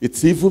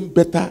 It's even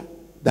better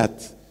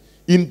that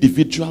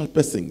individual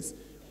persons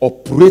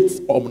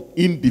operate on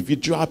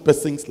individual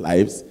persons'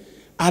 lives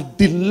at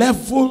the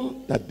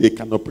level that they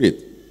can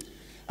operate.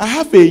 I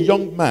have a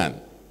young man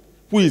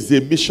who is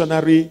a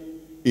missionary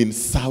in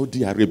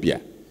Saudi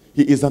Arabia.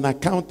 He is an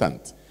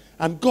accountant,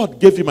 and God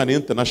gave him an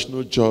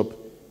international job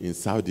in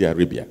Saudi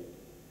Arabia.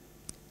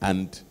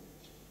 And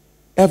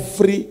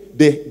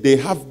they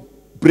have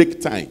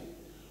break time,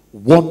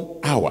 1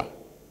 hour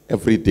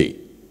every day.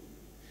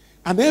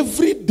 And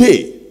every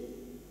day,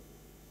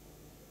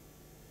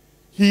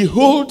 he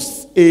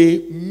holds a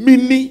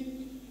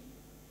mini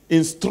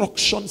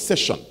instruction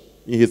session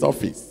in his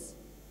office.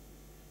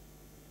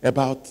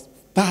 About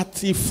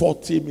 30,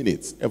 40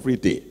 minutes every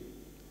day.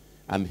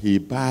 And he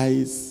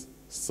buys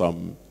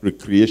some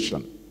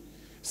recreation.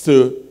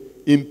 So,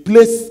 in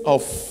place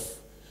of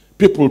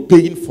people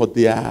paying for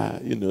their,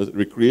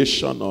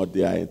 recreation or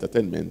their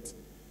entertainment,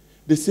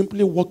 they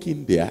simply walk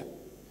in there,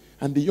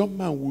 and the young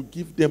man will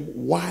give them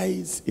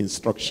wise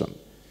instruction.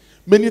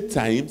 Many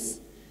times,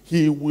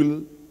 he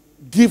will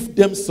give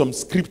them some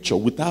scripture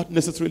without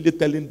necessarily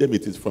telling them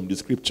it is from the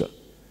scripture.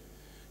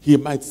 He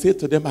might say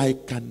to them, I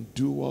can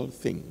do all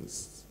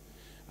things.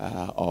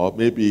 Or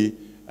maybe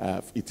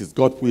it is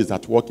God who is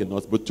at work in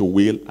us, but to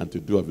will and to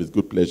do of his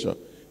good pleasure.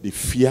 The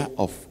fear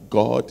of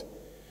God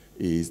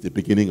is the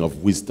beginning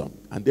of wisdom.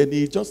 And then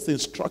he just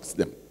instructs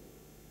them.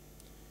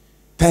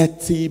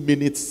 30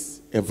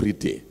 minutes every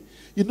day.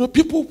 You know,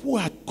 people who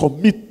are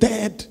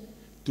committed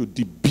to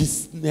the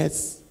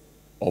business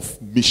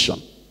of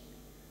mission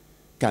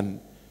can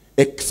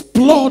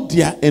explore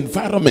their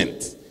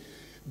environment.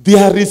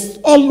 There is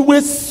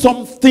always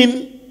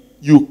something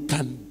you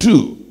can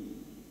do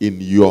in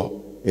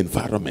your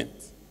environment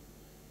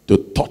to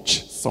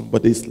touch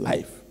somebody's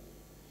life.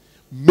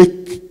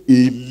 Make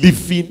a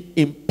living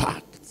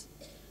impact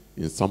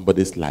in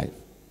somebody's life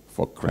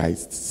for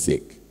Christ's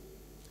sake.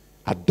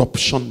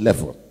 Adoption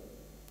level.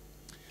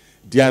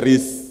 There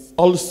is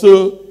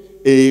also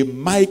a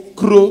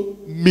micro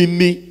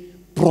mini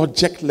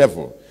project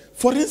level.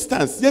 For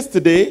instance,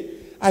 yesterday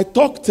I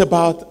talked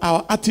about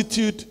our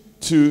attitude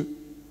to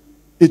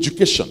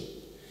education.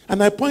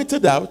 And I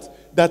pointed out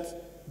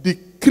that the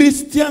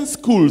Christian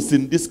schools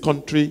in this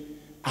country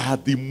are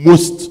the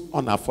most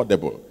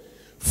unaffordable.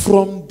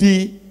 From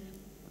the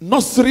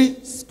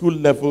nursery school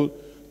level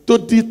to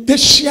the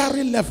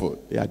tertiary level,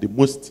 they are the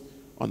most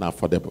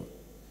unaffordable.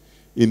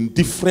 In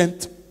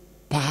different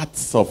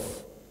parts of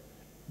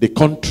the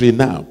country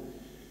now,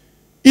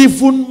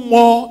 even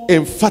more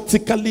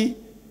emphatically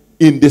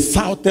in the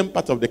southern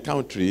part of the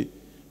country,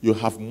 you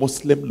have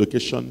Muslim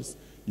locations,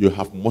 you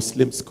have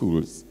Muslim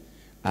schools,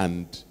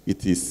 and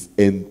it is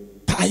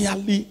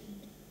entirely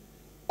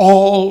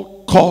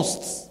all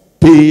costs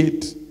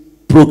paid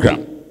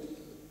program.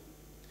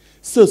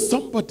 So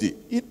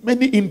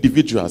many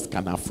individuals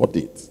can afford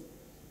it.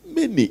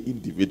 Many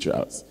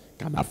individuals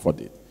can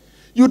afford it.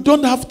 You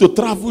don't have to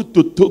travel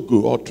to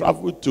Togo or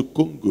travel to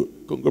Congo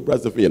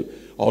Brazzaville,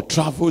 or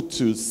travel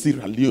to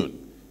Sierra Leone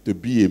to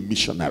be a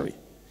missionary.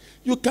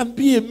 You can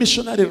be a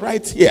missionary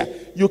right here.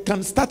 You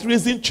can start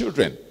raising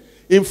children.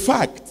 In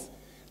fact,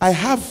 I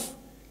have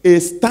a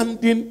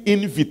standing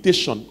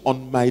invitation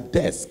on my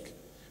desk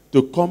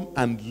to come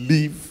and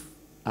live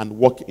and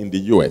work in the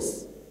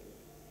U.S.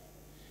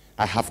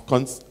 I have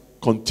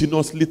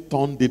continuously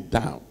turned it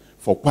down.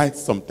 For quite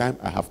some time,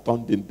 I have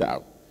turned it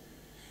down.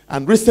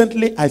 And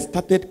recently, I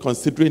started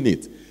considering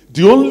it.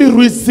 The only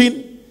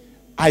reason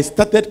I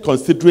started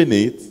considering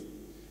it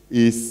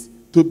is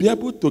to be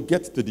able to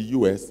get to the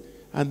U.S.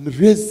 and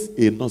raise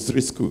a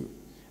nursery school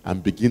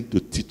and begin to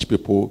teach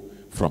people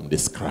from the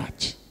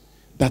scratch.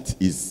 That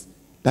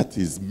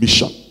is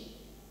mission.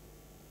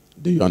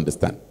 Do you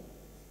understand?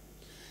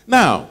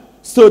 Now,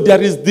 so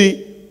there is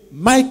the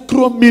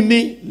micro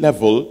mini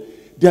level,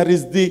 there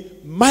is the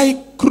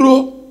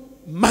micro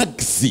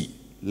maxi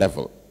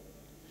level,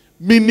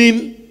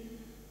 meaning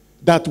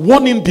that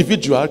one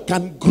individual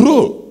can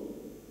grow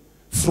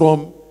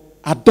from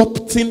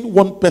adopting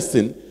one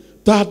person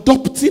to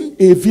adopting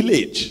a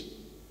village.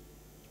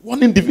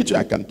 One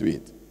individual can do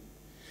it.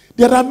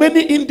 There are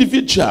many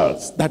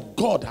individuals that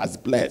God has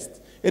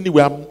blessed.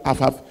 Anyway,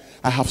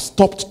 I have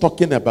stopped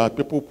talking about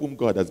people whom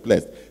God has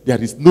blessed.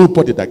 There is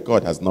nobody that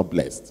God has not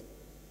blessed.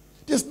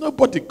 There's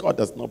nobody God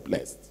has not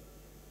blessed.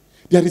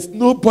 There is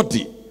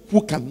nobody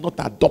who cannot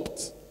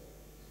adopt,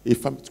 a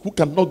family who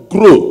cannot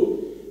grow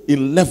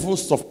in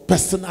levels of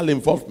personal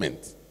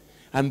involvement.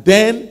 And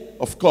then,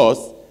 of course,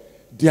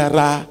 there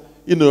are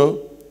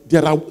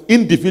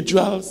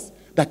individuals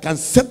that can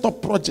set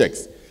up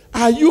projects.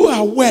 Are you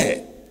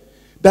aware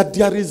that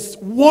there is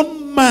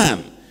one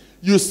man?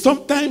 You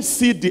sometimes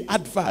see the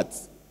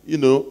adverts,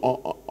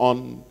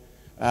 on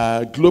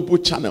global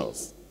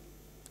channels.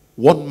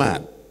 One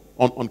man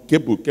on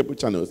cable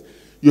channels.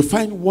 You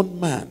find one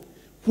man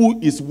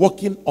who is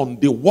working on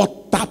the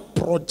water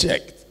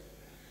project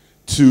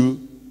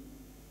to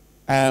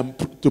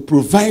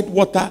provide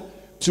water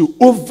to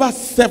over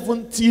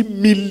 70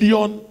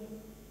 million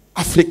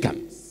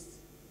Africans.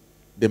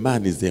 The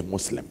man is a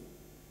Muslim.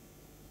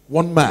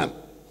 One man.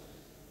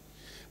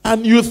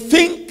 And you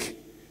think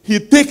he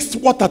takes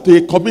water to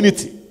a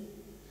community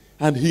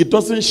and he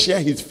doesn't share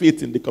his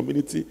faith in the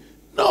community?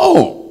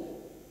 No.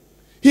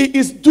 He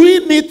is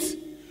doing it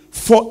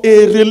for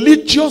a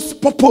religious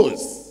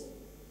purpose.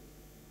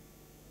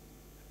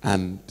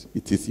 And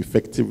it is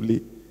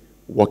effectively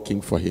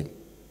working for him.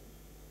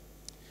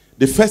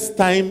 The first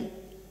time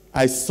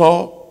I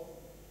saw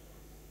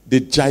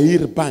the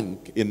Jair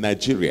Bank in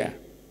Nigeria,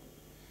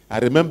 I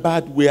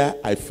remembered where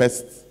I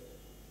first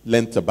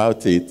learnt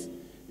about it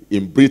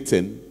in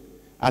Britain.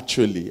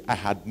 Actually, I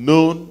had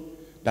known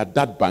that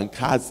that bank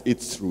has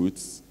its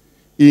roots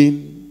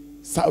in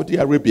Saudi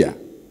Arabia.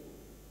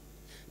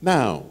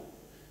 Now,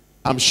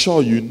 I'm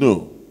sure you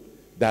know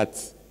that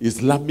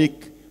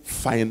Islamic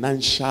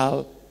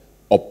financial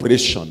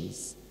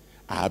operations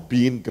are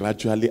being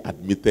gradually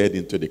admitted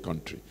into the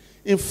country.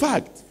 In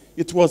fact,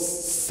 it was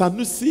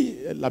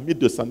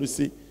Lamido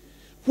Sanusi,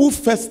 who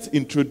first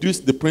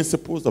introduced the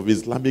principles of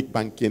Islamic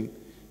banking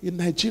in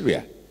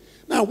Nigeria.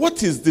 Now,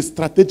 what is the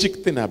strategic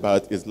thing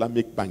about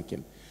Islamic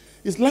banking?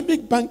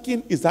 Islamic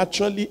banking is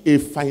actually a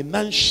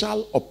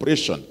financial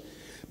operation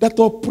that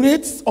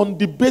operates on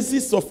the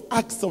basis of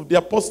Acts of the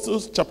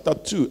Apostles chapter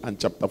 2 and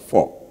chapter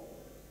 4.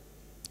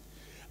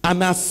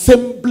 An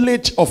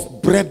assemblage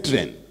of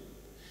brethren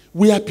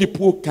where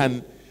people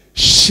can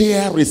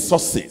share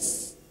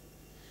resources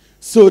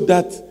so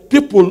that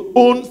people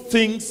own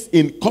things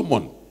in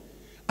common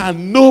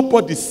and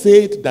nobody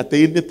said that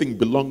anything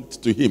belonged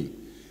to him.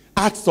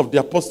 Acts of the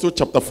Apostle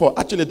chapter 4.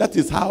 Actually, that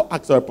is how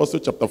Acts of the Apostle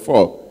chapter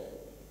 4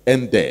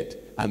 ended.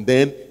 And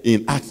then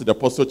in Acts of the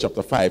Apostle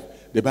chapter 5,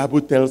 the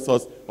Bible tells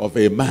us of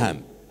a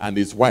man and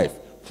his wife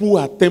who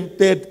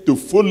attempted to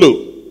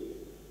follow.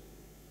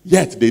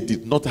 Yet they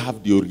did not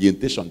have the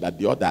orientation that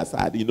the others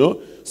had.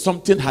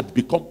 Something had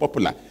become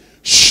popular,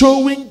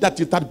 showing that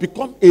it had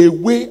become a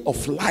way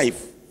of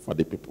life for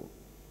the people.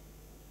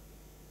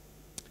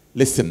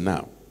 Listen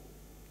now.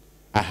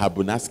 I have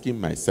been asking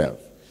myself,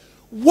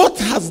 what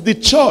has the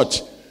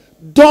church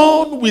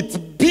done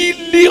with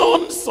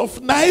billions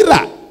of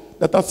naira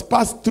that has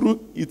passed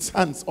through its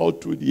hands all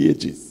through the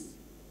ages?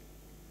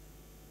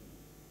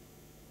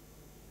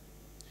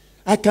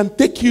 I can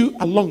take you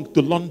along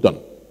to London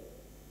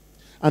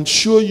and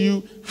show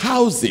you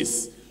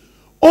houses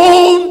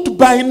owned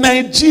by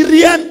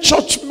Nigerian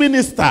church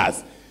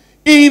ministers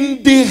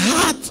in the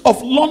heart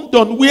of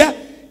London where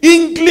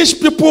English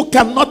people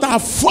cannot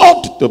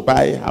afford to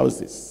buy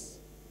houses.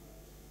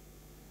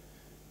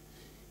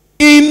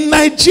 In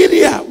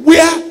Nigeria,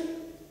 where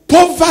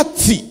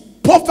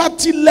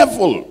poverty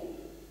level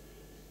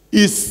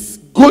is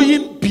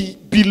going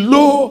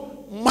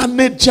below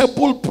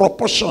manageable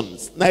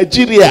proportions.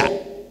 Nigeria.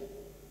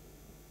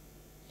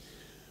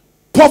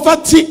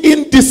 Poverty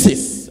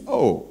indices.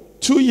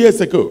 2 years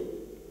ago,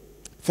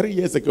 3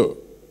 years ago,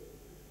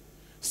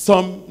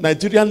 some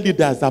Nigerian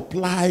leaders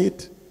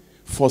applied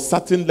for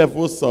certain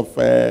levels of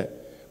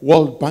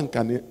World Bank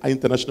and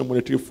International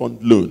Monetary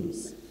Fund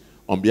loans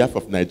on behalf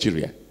of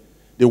Nigeria.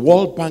 The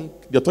World Bank,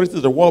 the authorities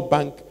of the World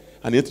Bank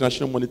and the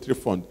International Monetary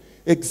Fund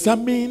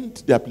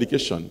examined the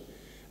application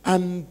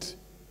and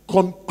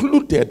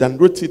concluded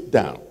and wrote it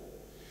down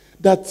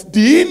that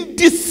the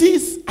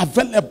indices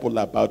available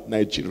about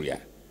Nigeria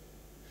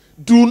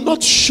do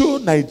not show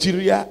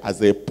Nigeria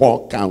as a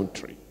poor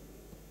country.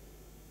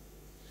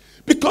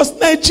 Because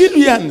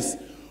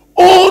Nigerians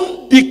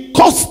own the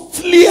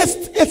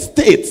costliest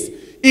estates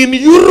in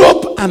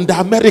Europe and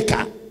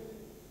America.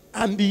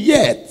 And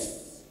yet,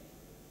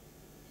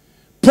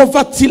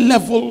 poverty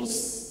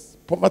levels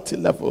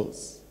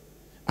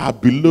are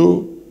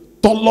below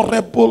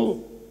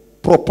tolerable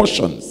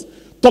proportions.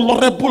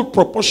 Tolerable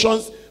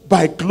proportions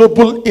by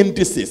global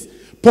indices.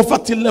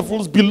 Poverty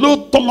levels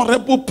below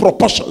tolerable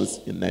proportions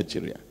in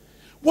Nigeria.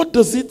 What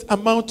does it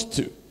amount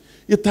to?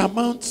 It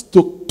amounts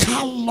to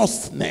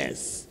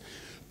callousness.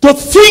 To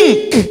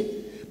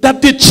think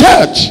that the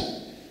church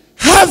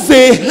has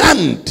a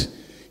hand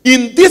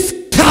in this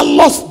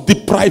callous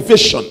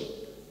deprivation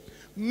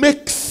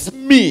makes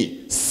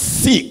me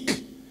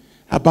sick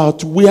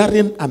about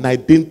wearing an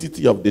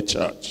identity of the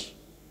church.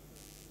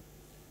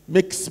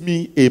 Makes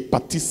me a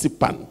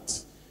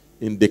participant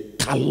in the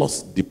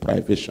callous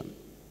deprivation.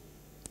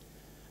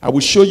 I will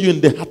show you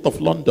in the heart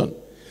of London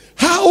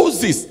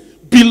houses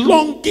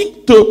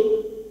belonging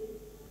to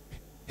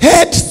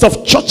heads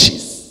of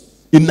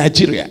churches in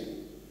Nigeria.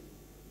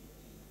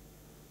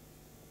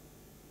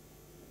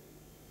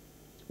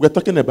 We're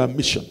talking about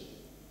mission.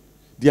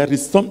 There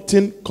is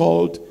something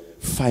called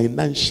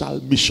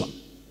financial mission.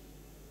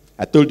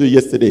 I told you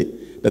yesterday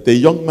that a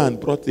young man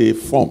brought a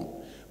form,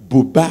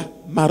 Buba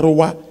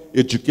Marwa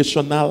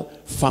Educational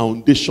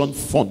Foundation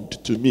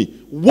Fund, to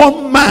me.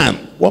 One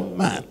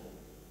man.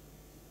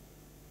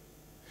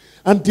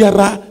 And there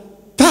are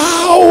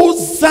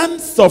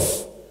thousands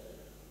of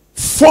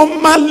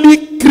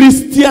formerly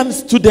Christian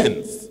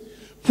students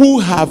who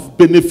have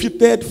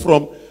benefited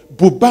from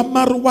Buba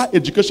Marwa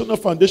Educational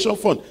Foundation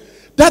Fund.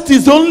 That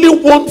is only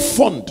one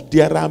fund.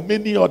 There are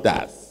many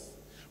others.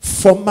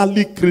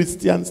 Formerly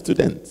Christian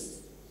students.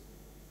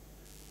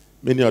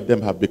 Many of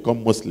them have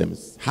become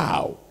Muslims.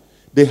 How?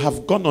 They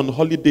have gone on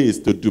holidays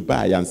to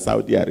Dubai and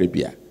Saudi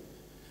Arabia.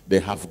 They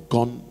have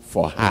gone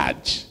for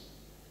Hajj.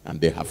 And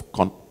they have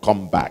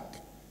come back.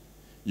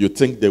 You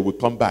think they will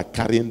come back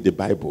carrying the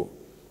Bible?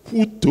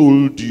 Who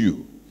told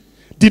you?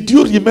 Did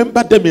you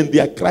remember them in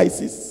their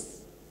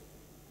crisis?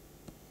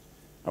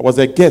 I was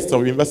a guest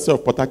of University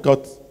of Port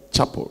Harcourt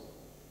Chapel.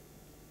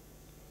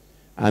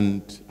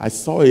 And I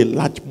saw a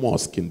large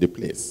mosque in the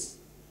place.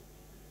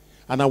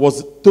 And I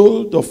was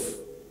told of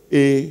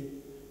a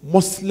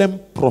Muslim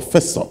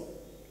professor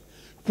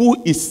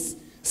who is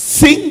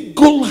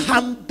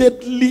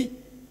single-handedly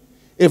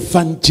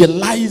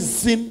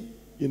evangelizing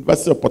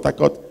University of Port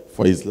Harcourt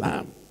for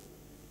Islam.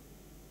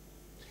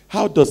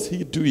 How does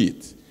he do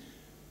it?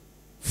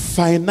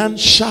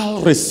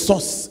 Financial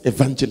resource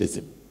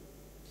evangelism.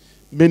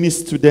 Many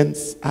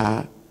students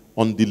are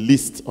on the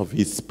list of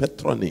his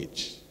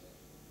patronage.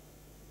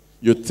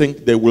 You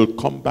think they will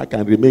come back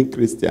and remain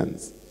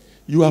Christians.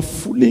 You are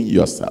fooling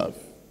yourself.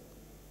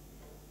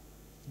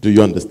 Do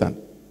you understand?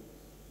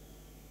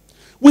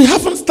 We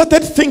haven't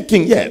started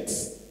thinking yet.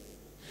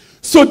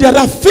 So there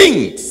are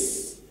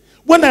things.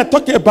 When I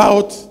talk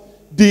about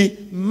the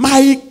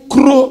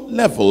micro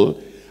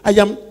level, I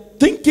am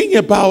thinking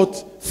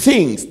about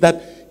things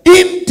that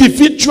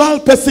individual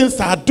persons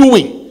are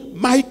doing.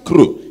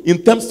 Micro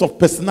in terms of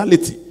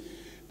personality.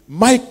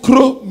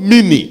 Micro,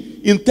 mini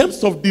in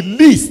terms of the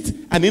least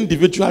an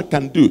individual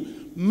can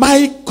do.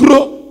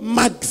 Micro,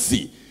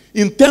 maxi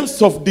in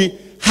terms of the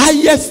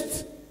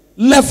highest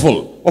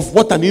level of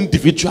what an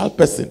individual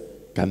person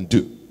can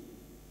do.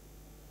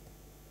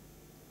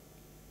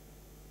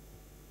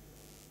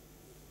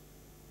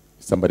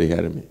 Somebody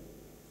hearing me?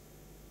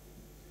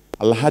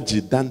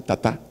 Alhaji Dan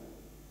Tata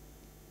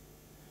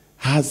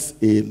has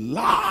a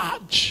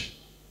large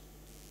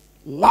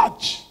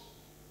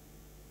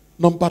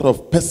number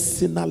of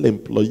personal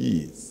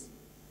employees.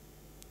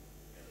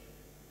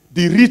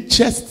 The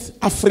richest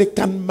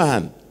African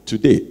man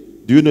today,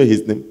 do you know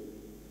his name?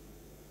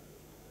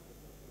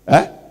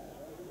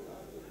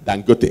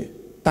 Dangote.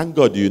 Thank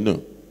God you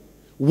know.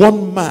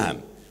 One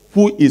man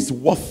who is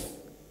worth,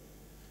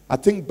 I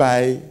think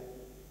by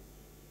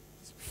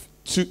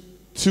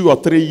 2 or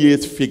 3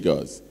 years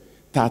figures,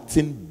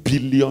 13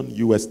 billion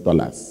US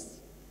dollars.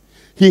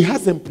 He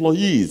has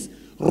employees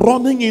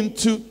running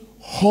into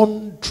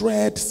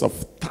hundreds of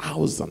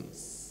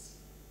thousands.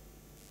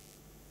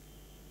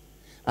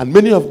 And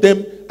many of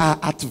them are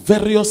at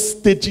various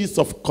stages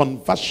of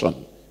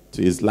conversion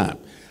to Islam.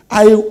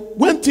 I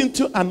went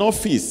into an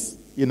office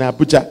in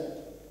Abuja.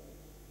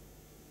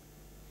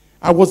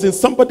 I was in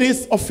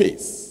somebody's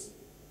office,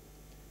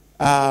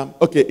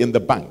 in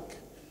the bank.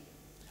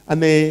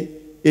 And a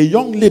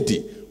young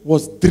lady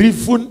was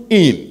driven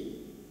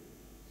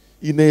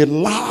in a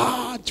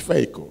large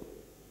vehicle.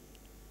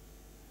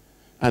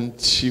 And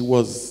she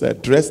was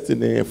dressed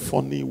in a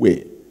funny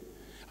way.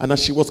 And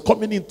as she was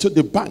coming into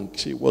the bank,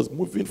 she was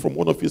moving from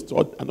one office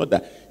to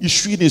another,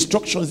 issuing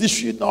instructions,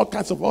 issuing all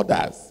kinds of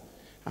orders.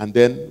 And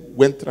then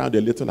went around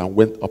a little and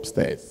went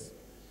upstairs.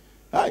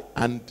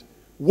 And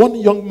one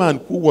young man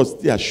who was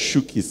there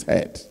shook his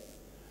head.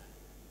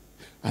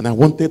 And I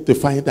wanted to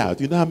find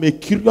out. You know, I'm a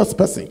curious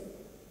person.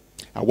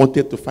 I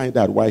wanted to find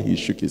out why he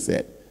shook his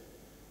head.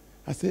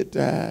 I said,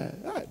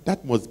 that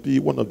must be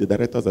one of the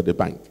directors of the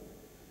bank.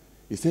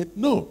 He said,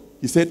 no.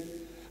 He said,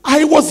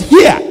 I was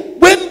here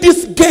when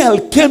this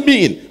girl came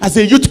in as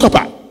a youth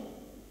corper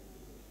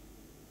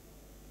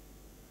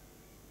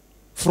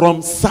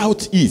from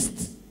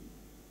Southeast.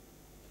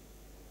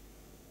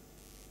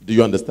 Do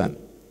you understand?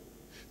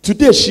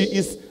 Today she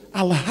is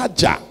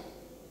Alhaja.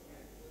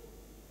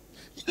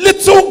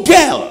 Little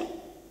girl.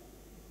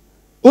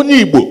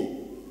 Onibo.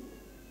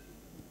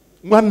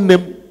 One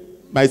name,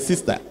 my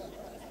sister.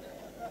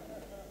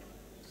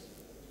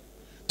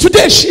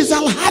 Today she's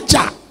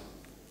Alhaja.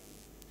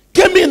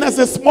 Came in as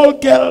a small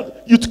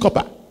girl youth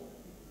corper.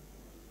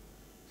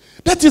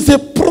 That is a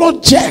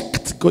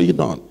project going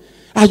on.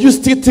 Are you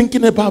still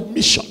thinking about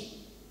mission?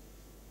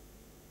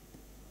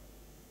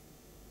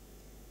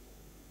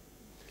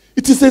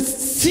 It is a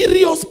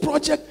serious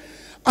project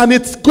and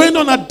it's going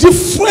on at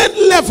different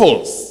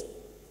levels.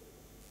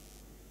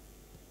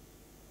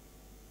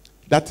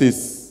 That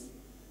is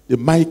the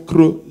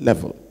micro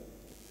level.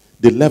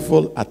 The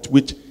level at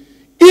which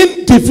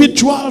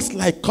individuals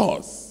like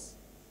us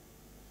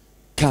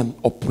can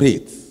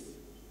operate.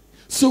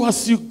 So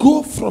as you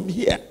go from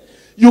here,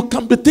 you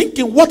can be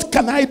thinking, what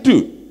can I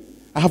do?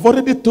 I have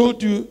already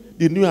told you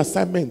the new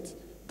assignment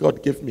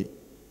God gave me.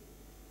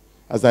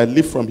 As I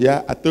leave from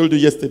here, I told you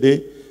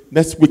yesterday,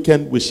 next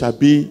weekend we shall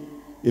be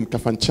in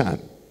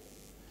Kafanchan.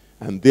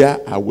 And there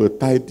I will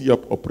tidy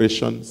up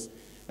operations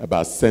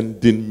about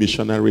sending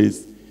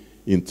missionaries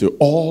into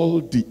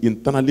all the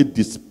internally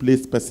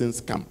displaced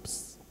persons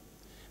camps.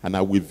 And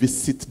I will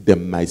visit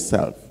them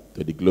myself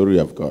to the glory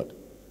of God.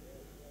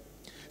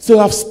 So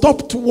I've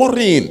stopped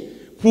worrying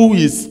who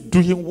is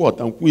doing what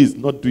and who is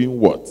not doing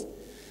what.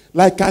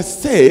 Like I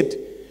said,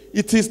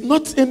 it is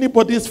not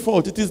anybody's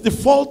fault. It is the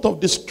fault of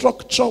the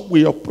structure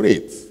we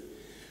operate.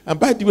 And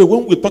by the way,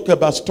 when we talk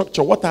about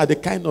structure, what are the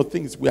kind of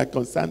things we are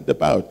concerned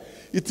about?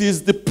 It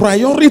is the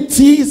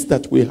priorities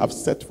that we have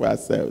set for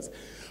ourselves.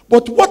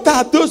 But what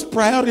are those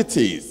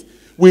priorities?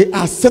 We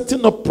are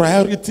setting up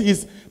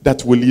priorities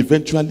that will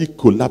eventually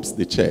collapse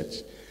the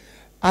church.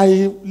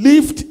 I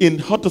lived in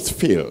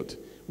Huddersfield,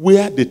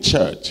 where the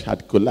church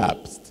had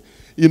collapsed.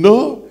 You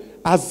know,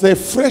 as a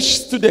fresh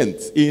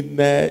student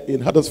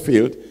in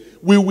Huddersfield,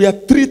 we were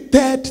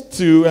treated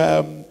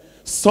to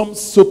some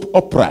soap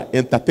opera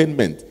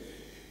entertainment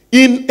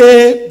in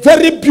a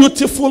very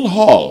beautiful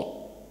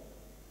hall.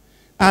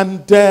 And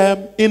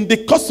in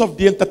the course of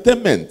the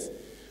entertainment,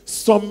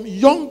 some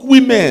young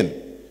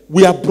women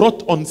were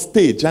brought on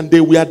stage and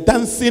they were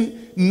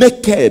dancing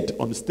naked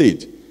on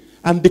stage.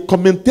 And the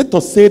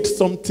commentator said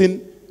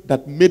something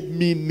that made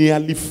me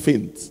nearly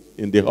faint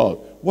in the hall.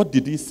 What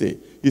did he say?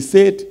 He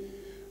said,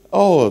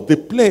 oh, the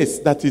place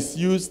that is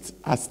used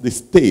as the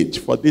stage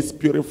for this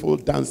beautiful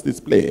dance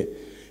display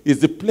is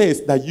the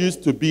place that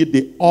used to be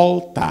the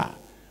altar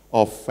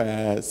of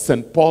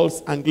St.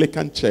 Paul's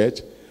Anglican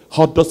Church,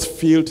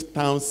 Huddersfield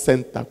Town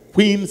Center,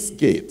 Queen's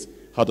Gate,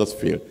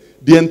 Huddersfield.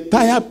 The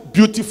entire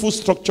beautiful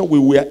structure we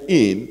were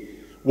in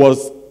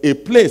was a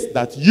place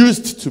that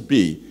used to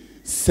be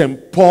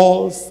St.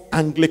 Paul's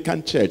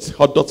Anglican Church,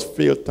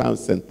 Huddersfield Town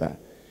Center,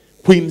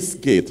 Queen's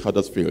Gate,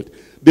 Huddersfield.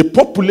 The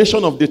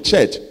population of the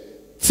church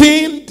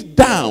thinned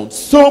down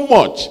so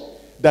much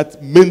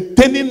that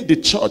maintaining the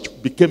church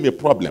became a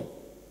problem.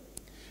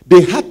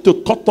 They had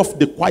to cut off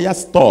the choir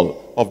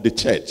stall of the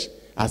church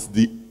as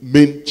the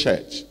main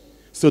church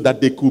so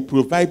that they could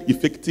provide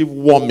effective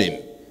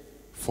warming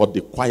for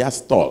the choir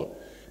stall.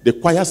 The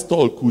choir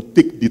stall could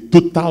take the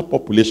total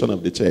population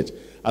of the church.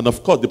 And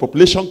of course, the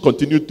population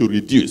continued to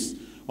reduce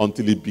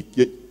until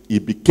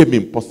it became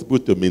impossible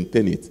to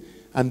maintain it.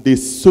 And they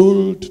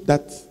sold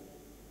that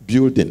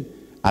building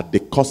at the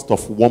cost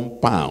of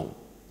 £1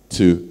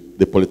 to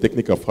the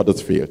Polytechnic of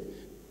Huddersfield,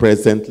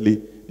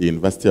 presently the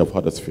University of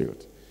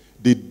Huddersfield.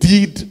 The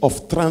deed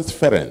of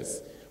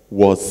transference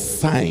was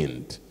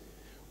signed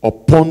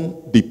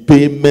upon the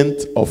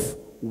payment of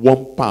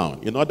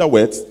 £1. In other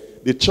words,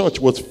 the church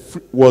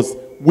was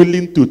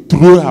willing to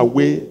throw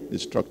away the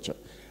structure.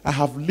 I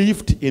have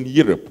lived in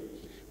Europe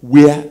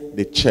where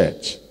the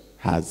church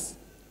has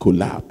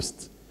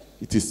collapsed.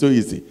 It is so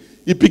easy.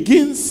 It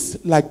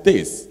begins like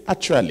this,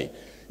 actually.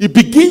 It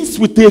begins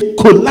with a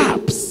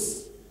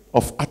collapse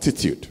of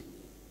attitude.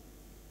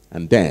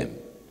 And then,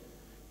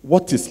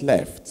 what is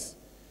left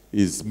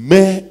is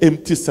mere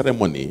empty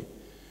ceremony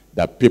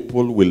that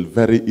people will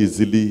very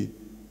easily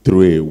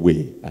throw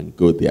away and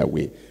go their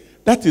way.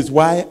 That is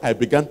why I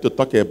began to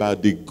talk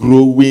about the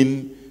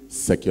growing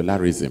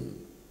secularism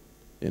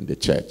in the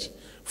church.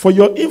 For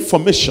your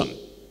information,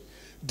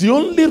 the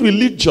only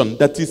religion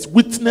that is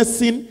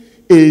witnessing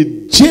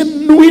a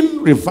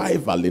genuine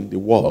revival in the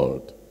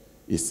world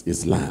is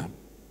Islam.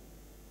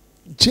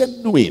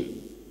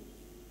 Genuine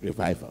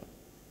revival.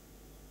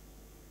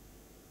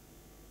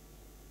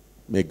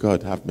 May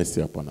God have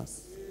mercy upon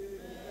us.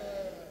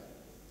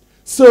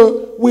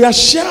 So we are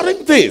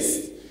sharing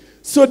this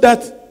so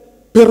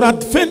that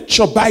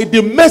peradventure by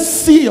the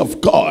mercy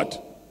of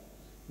God,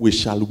 we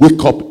shall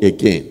wake up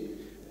again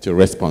to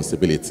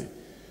responsibility.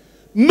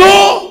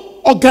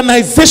 No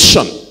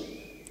organization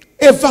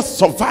ever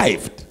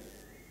survived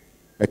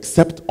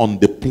except on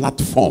the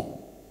platform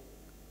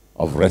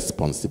of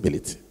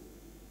responsibility.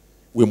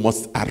 We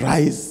must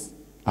arise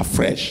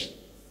afresh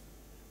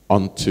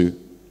unto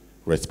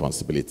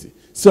responsibility.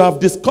 So I've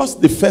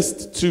discussed the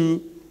first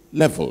two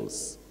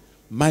levels,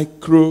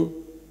 micro,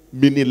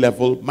 mini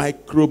level,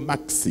 micro,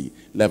 maxi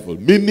level,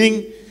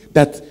 meaning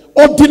that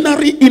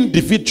ordinary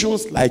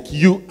individuals like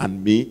you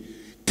and me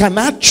can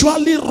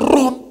actually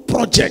run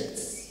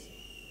projects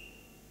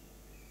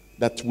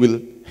that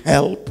will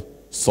help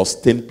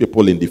sustain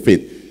people in the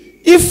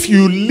faith. If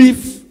you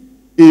live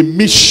a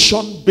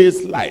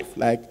mission-based life,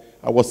 like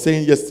I was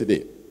saying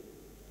yesterday,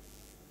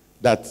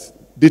 that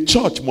the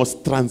church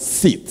must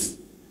transit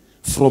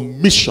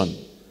from mission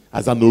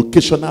as an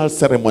occasional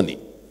ceremony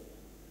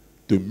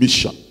to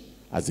mission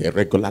as a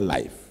regular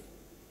life.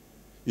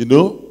 You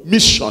know,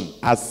 mission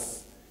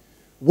as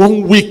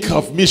 1 week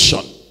of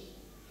mission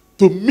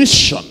to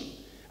mission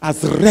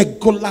as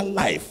regular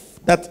life.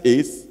 That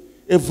is,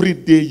 every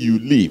day you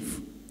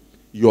live,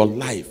 your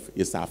life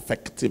is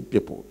affecting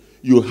people.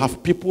 You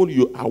have people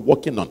you are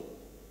working on.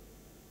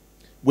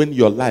 When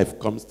your life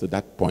comes to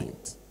that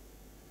point,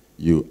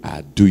 you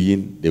are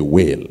doing the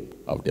will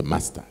of the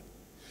master.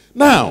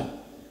 Now,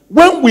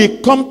 when we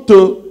come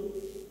to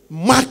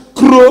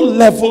macro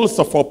levels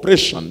of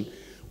operation,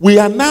 we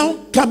are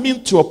now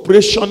coming to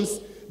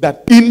operations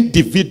that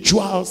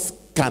individuals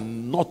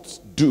cannot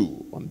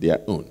do on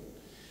their own.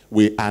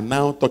 We are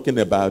now talking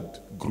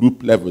about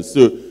group levels.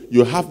 So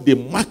you have the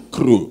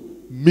macro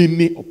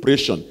mini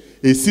operation,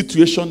 a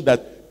situation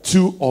that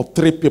 2 or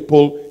 3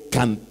 people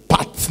can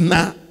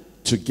partner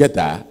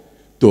together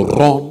to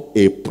run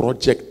a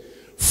project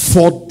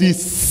for the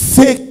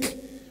sake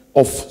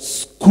of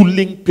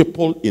schooling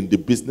people in the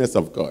business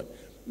of God.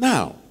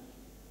 Now,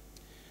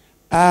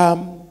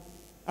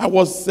 I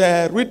was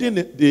reading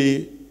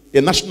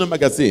a national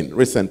magazine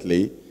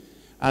recently,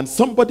 and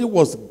somebody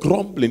was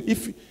grumbling.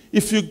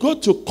 If you go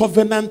to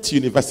Covenant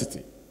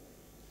University,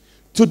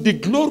 to the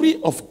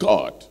glory of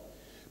God,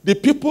 the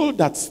people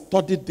that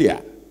study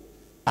there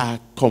are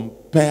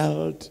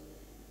compelled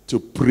to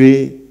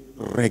pray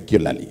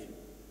regularly.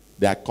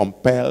 They are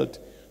compelled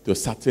to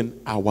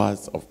certain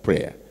hours of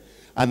prayer.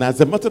 And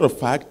as a matter of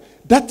fact,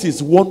 that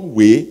is one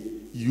way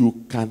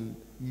you can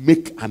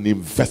make an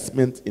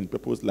investment in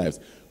people's lives.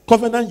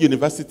 Covenant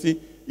University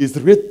is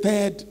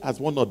rated as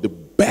one of the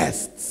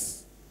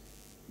best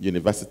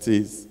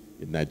universities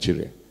in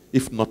Nigeria,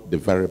 if not the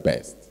very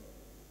best.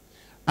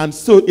 And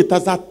so it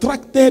has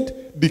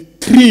attracted the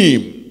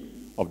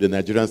cream of the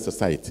Nigerian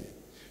society.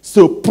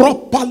 So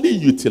properly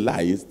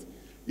utilized,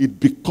 it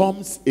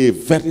becomes a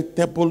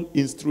veritable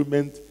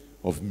instrument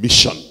of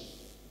mission.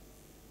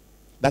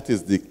 That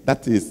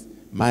is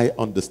my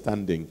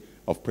understanding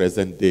of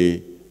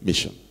present-day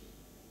mission.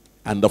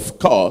 And of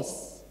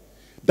course,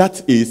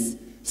 that is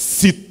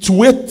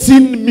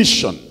situating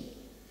mission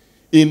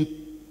in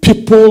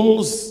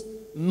people's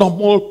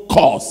normal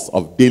course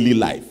of daily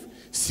life.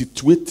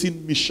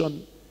 Situating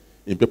mission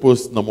in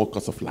people's normal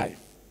course of life.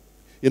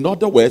 In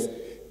other words,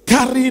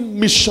 carrying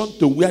mission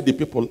to where the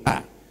people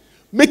are.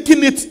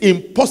 Making it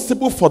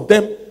impossible for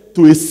them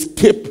to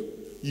escape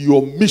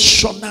your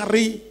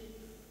missionary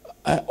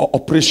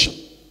operation.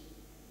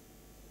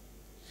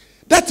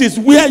 That is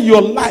where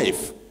your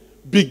life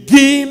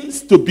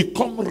begins to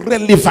become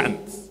relevant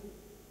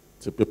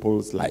to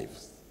people's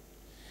lives.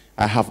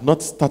 I have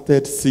not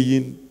started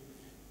seeing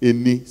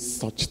any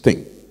such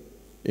thing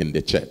in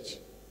the church.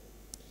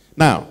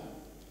 Now,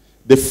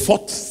 the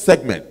 4th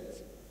segment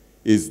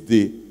is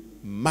the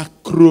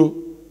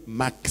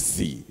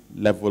macro-maxi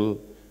level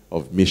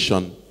of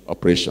mission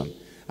operation.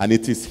 And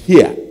it is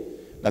here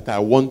that I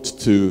want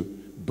to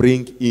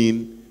bring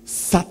in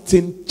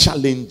certain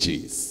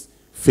challenges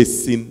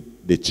facing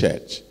the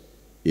church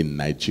in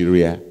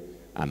Nigeria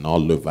and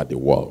all over the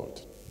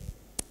world.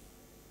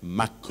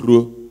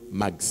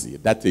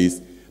 Macro-maxi, that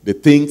is the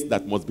things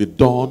that must be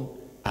done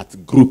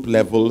at group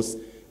levels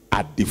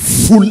at the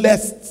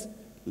fullest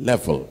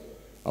level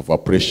of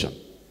operation.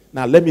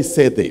 Now let me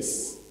say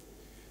this.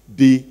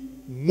 The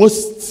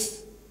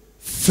most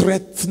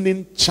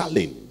threatening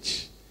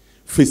challenge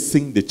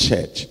facing the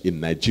church in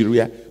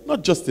Nigeria,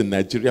 not just in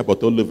Nigeria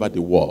but all over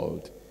the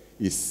world,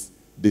 is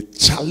the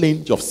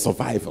challenge of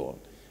survival,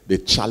 the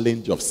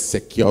challenge of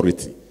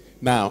security.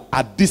 Now,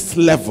 at this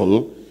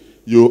level,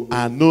 you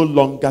are no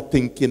longer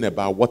thinking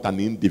about what an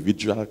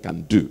individual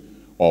can do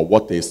or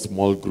what a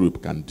small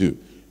group can do.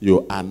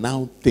 You are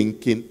now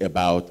thinking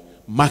about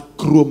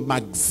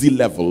macro-maxi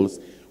levels,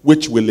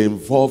 which will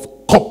involve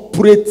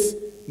corporate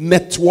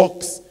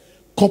networks,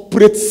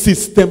 corporate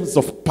systems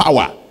of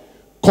power,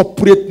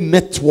 corporate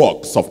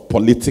networks of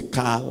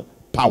political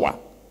power.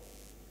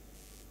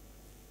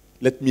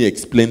 Let me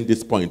explain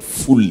this point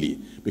fully,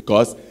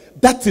 because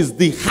that is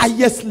the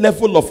highest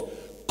level of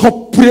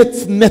corporate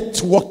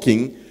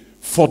networking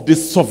for the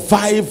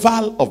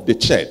survival of the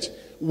church.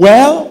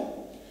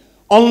 Well,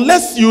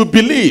 unless you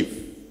believe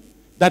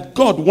that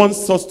God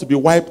wants us to be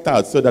wiped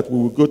out so that we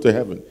will go to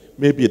heaven,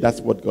 maybe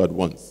that's what God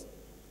wants.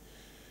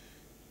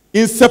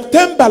 In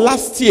September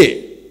last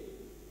year,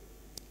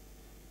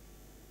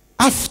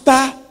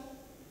 after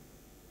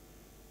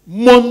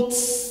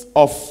months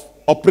of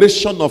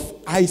operation of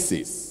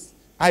ISIS,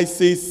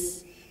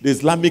 the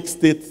Islamic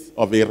State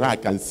of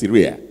Iraq and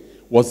Syria,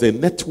 was a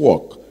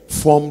network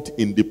formed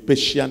in the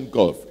Persian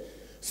Gulf,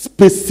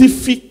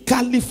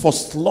 specifically for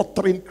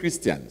slaughtering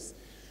Christians.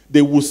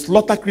 They would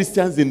slaughter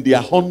Christians in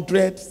their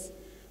hundreds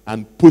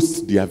and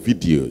post their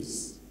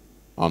videos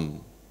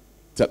on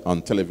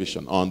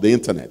television, on the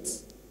internet.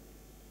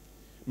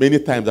 Many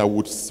times I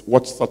would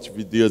watch such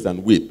videos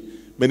and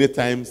weep. Many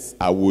times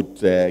I would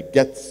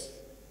get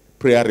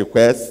prayer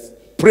requests.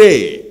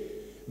 Pray.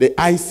 The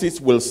ISIS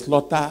will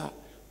slaughter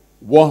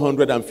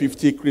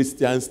 150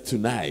 Christians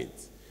tonight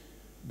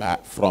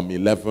from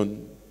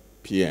 11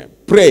 p.m.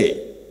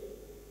 Pray.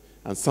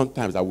 And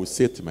sometimes I would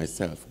say to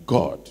myself,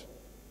 God,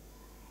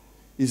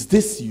 is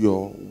this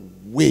your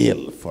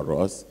will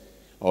for us,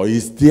 or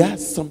is there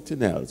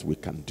something else we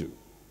can do?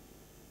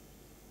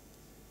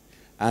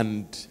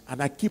 And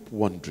I keep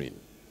wondering,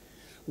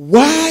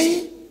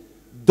 Why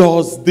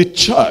does the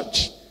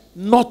church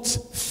not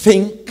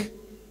think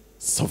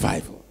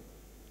survival?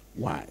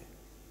 Why?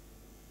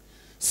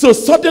 So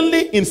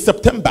suddenly in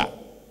September,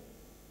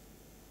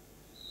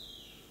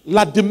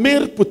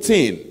 Vladimir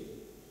Putin,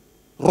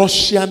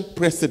 Russian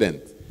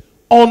president,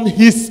 on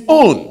his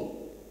own,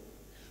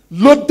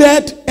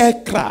 loaded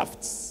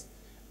aircrafts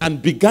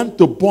and began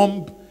to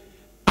bomb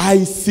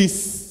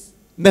ISIS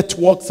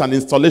networks and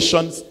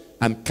installations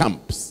and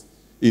camps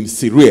in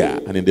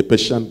Syria and in the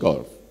Persian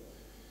Gulf.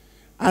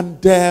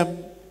 And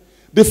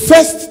the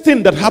first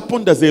thing that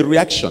happened as a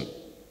reaction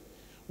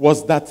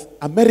was that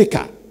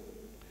America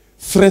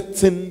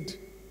threatened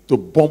to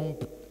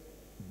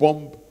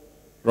bomb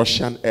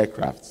Russian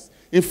aircrafts.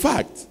 In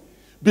fact,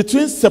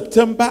 between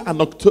September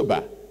and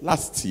October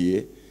last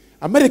year,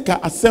 America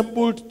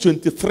assembled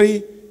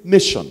 23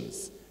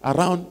 nations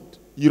around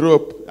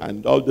Europe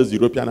and all those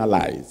European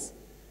allies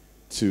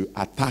to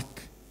attack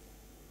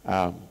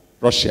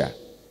Russia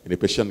in the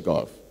Persian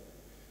Gulf.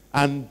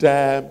 And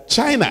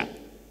China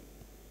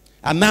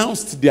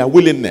announced their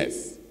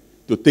willingness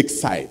to take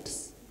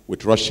sides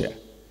with Russia.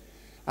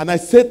 And I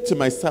said to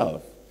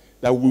myself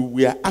that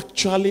we are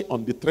actually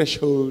on the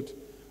threshold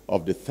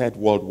of the Third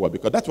World War,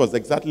 because that was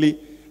exactly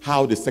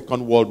how the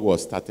Second World War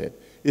started.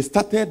 It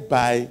started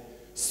by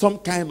some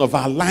kind of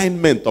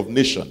alignment of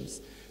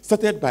nations,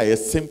 started by a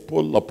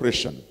simple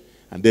operation,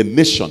 and then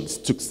nations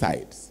took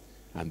sides,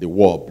 and the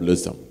war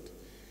blossomed.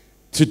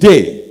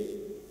 Today,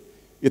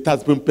 it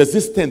has been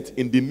persistent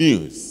in the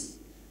news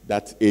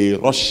that a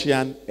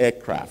Russian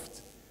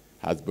aircraft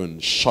has been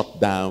shot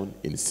down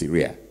in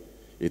Syria.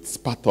 It's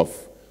part of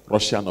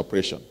Russian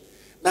operation.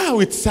 Now,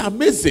 it's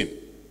amazing.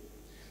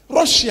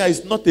 Russia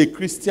is not a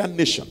Christian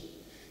nation.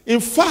 In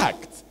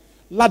fact,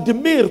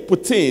 Vladimir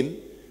Putin,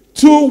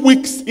 2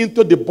 weeks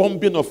into the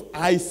bombing of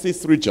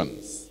ISIS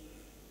regions,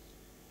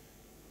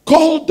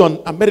 called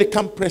on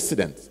American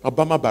President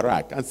Obama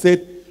Barack and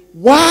said,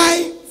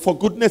 why, for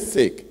goodness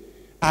sake,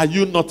 are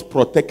you not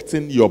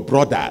protecting your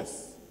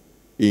brothers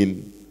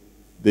in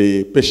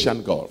the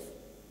Persian Gulf?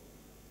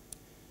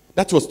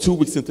 That was 2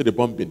 weeks into the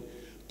bombing.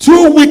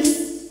 2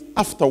 weeks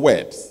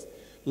afterwards,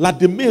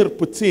 Vladimir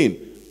Putin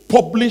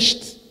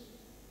published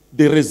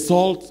the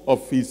results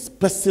of his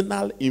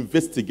personal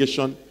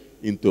investigation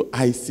into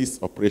ISIS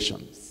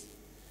operations.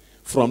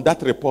 From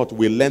that report,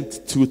 we learned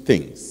 2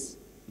 things.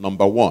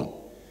 Number one,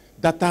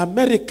 that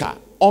America,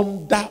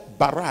 under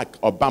Barack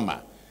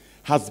Obama,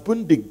 has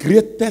been the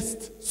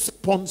greatest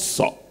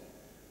sponsor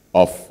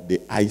of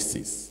the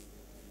ISIS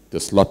to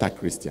slaughter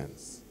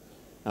Christians.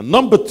 And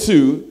number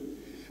 2,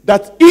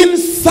 that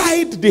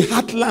inside the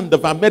heartland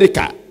of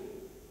America,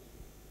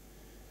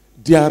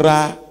 there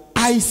are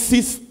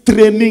ISIS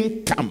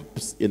training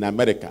camps in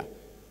America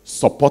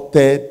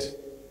supported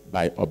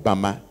by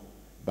Obama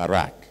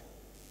Barack.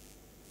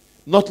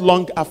 Not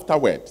long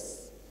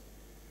afterwards,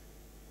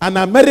 an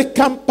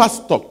American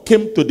pastor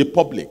came to the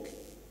public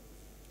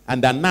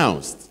and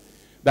announced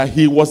that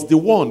he was the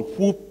one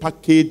who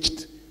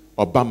packaged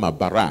Obama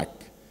Barack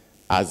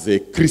as a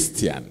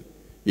Christian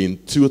in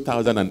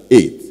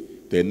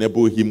 2008 to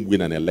enable him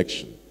win an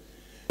election.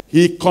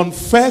 He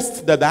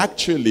confessed that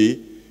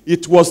actually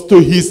it was to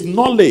his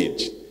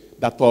knowledge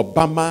that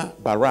Obama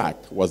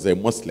Barack was a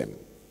Muslim,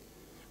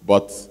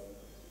 but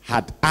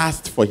had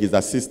asked for his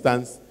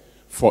assistance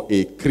for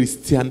a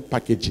Christian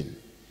packaging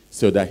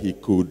so that he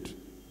could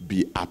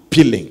be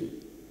appealing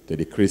to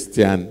the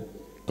Christian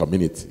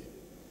community.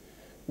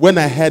 When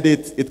I heard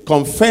it, it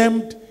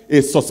confirmed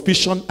a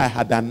suspicion I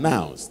had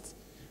announced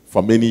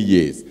for many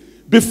years.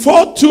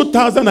 Before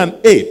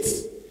 2008,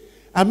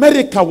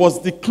 America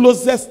was the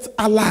closest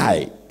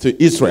ally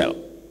to Israel.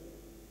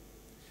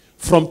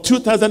 From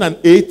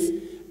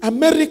 2008,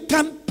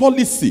 American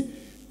policy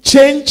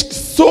changed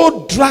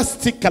so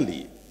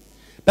drastically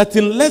that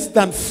in less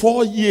than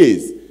 4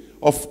 years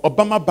of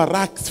Obama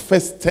Barack's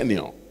first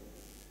tenure,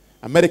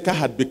 America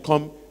had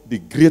become the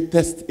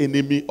greatest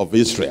enemy of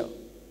Israel.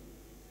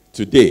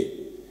 Today,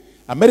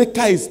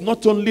 America is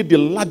not only the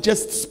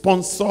largest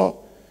sponsor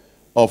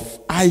of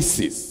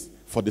ISIS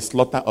for the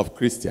slaughter of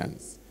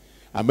Christians.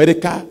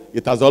 America,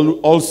 it has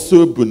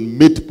also been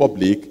made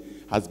public,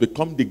 has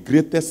become the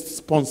greatest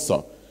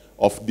sponsor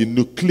of the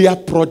nuclear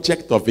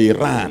project of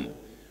Iran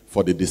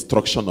for the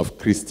destruction of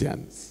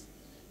Christians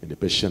in the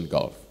Persian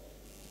Gulf.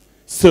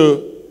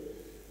 So,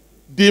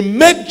 the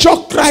major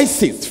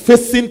crisis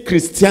facing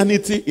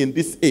Christianity in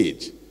this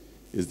age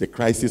is the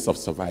crisis of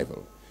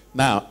survival.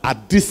 Now,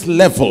 at this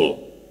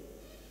level,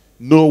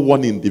 no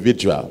one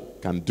individual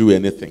can do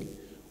anything.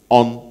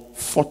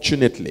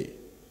 Unfortunately,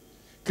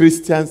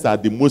 Christians are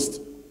the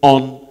most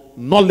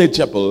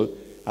unknowledgeable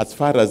as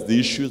far as the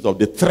issues of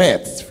the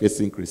threats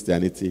facing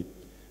Christianity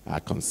are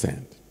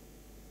concerned.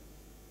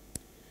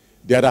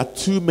 There are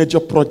 2 major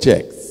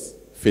projects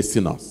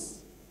facing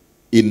us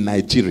in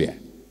Nigeria.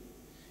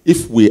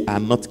 If we are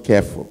not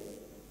careful,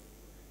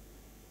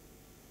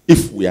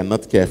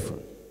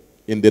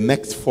 in the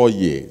next 4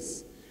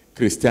 years,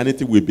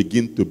 Christianity will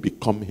begin to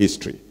become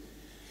history.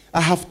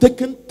 I have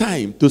taken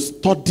time to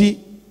study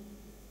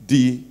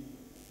the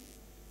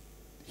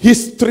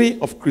history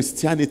of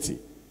Christianity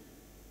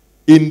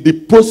in the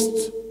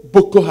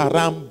post-Boko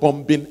Haram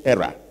bombing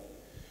era.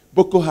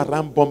 Boko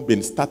Haram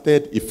bombing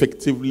started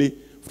effectively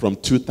from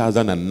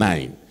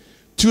 2009.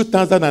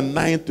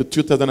 2009 to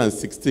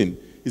 2016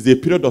 is a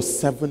period of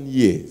 7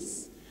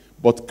 years.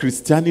 But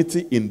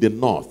Christianity in the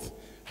north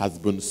has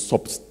been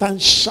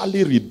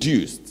substantially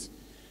reduced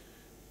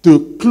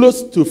to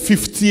close to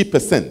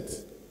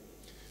 50%.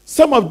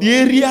 Some of the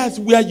areas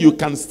where you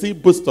can still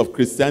boast of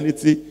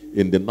Christianity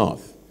in the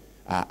north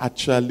are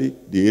actually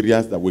the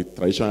areas that we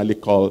traditionally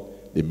call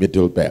the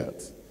Middle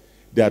Belt.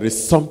 There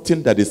is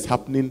something that is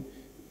happening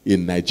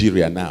in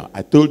Nigeria now.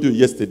 I told you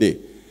yesterday,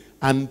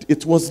 and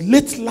it was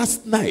late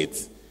last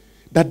night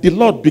that the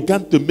Lord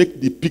began to make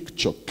the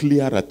picture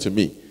clearer to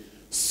me.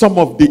 Some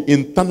of the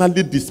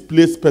internally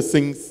displaced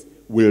persons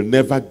will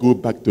never go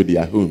back to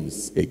their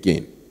homes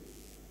again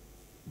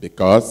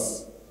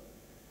because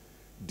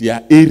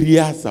their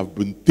areas have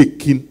been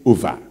taken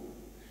over.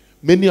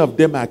 Many of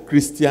them are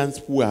Christians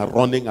who are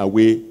running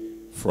away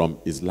from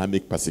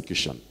Islamic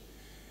persecution.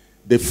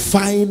 The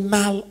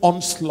final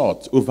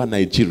onslaught over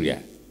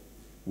Nigeria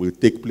will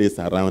take place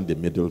around the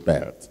Middle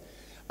Belt.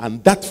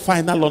 And that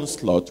final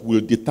onslaught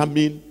will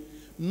determine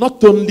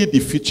not only the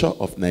future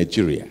of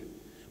Nigeria,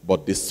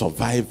 but the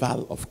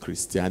survival of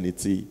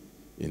Christianity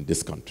in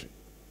this country.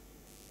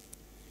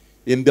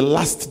 In the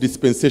last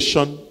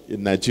dispensation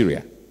in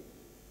Nigeria,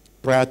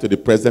 prior to the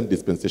present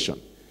dispensation,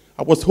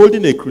 I was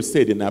holding a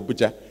crusade in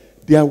Abuja.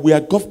 There were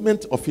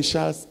government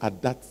officials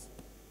at that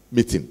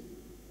meeting.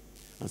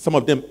 And some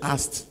of them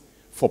asked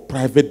for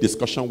private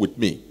discussion with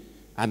me.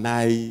 And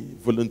I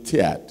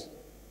volunteered.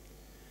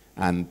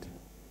 And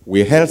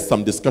we held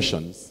some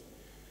discussions.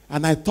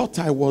 And I thought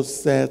I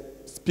was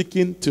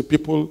speaking to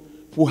people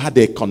who had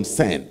a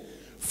concern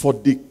for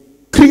the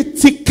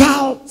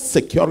critical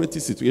security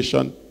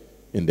situation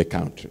in the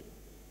country.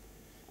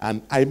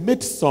 And I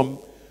made some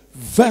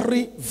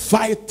very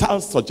vital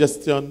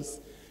suggestions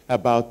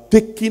about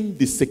taking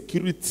the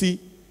security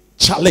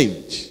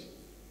challenge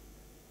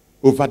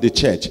over the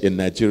church in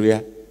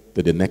Nigeria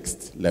to the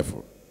next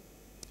level.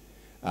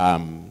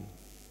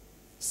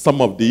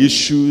 Some of the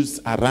issues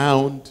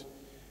around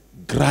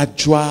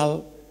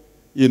gradual,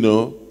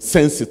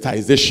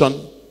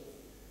 sensitization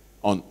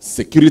on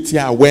security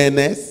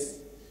awareness,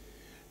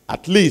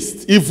 at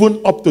least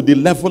even up to the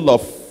level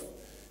of,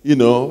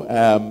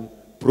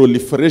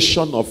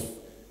 proliferation of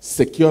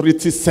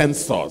security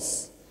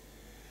sensors.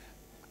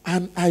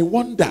 And I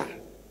wonder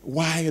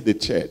why the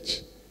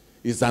church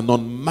is an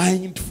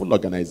unmindful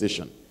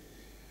organization.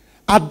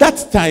 At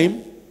that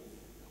time,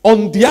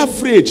 on the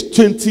average,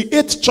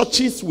 28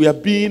 churches were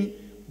being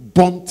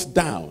burnt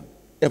down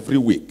every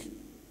week.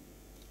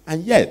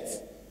 And yet,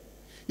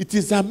 it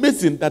is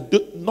amazing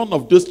that none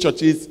of those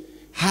churches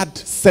had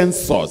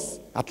sensors,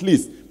 at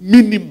least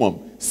minimum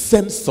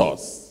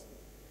sensors.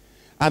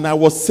 And I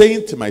was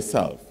saying to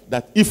myself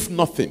that if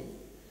nothing,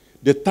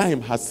 the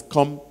time has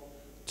come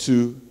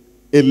to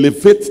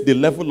elevate the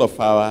level of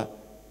our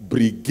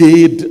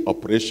brigade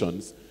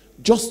operations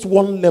just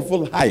one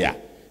level higher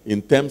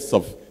in terms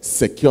of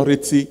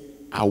security,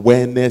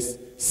 awareness,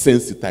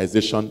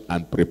 sensitization,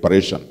 and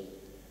preparation.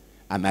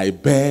 And I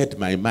bared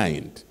my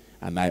mind,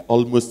 and I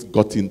almost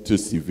got into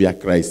severe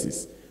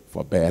crisis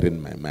for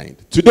bearing my mind.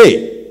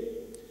 Today,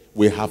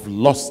 we have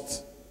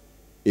lost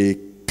a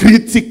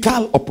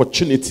critical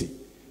opportunity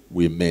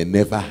we may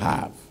never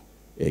have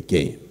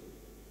again.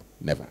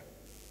 Never.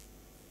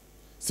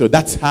 So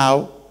that's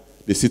how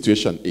the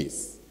situation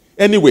is.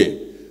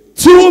 Anyway,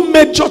 two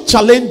major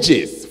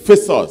challenges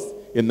face us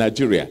in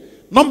Nigeria.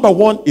 Number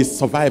one is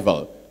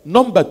survival.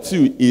 Number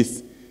two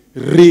is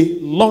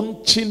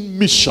relaunching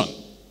mission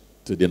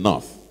to the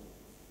north.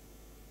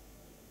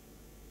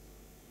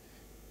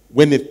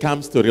 When it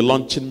comes to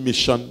relaunching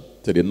mission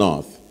to the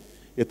north,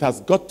 it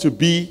has got to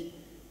be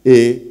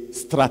a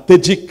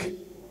strategic,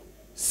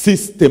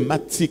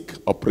 systematic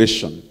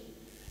operation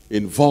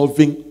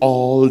involving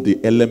all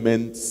the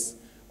elements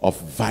of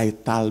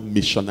vital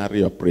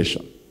missionary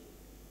operation.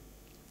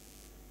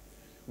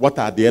 What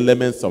are the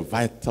elements of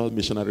vital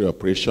missionary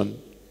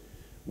operation?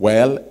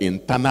 Well,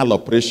 internal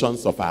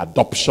operations of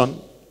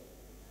adoption,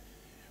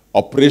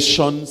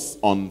 operations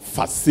on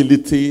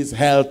facilities,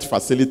 health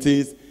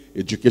facilities,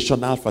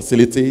 educational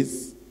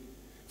facilities,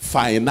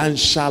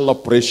 financial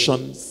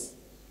operations,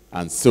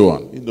 and so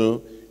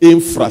on.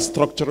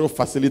 Infrastructural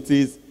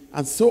facilities,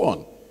 and so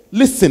on.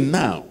 Listen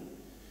now.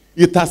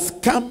 It has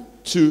come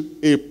to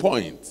a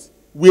point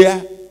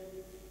where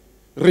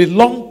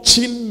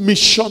relaunching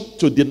mission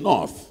to the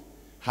north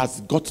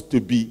has got to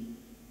be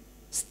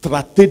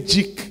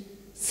strategic,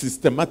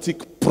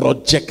 systematic,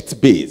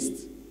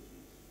 project-based.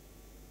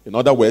 In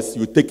other words,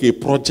 you take a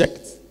project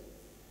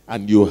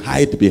and you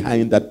hide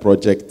behind that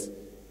project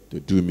to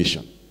do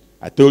mission.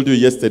 I told you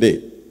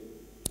yesterday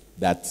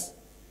that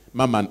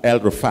Maman El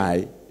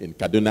Rufai in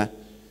Kaduna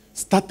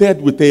started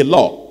with a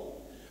law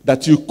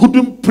that you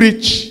couldn't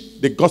preach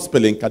the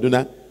gospel in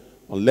Kaduna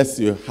unless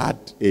you had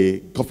a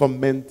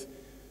government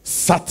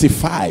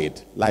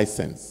certified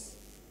license.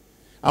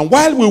 And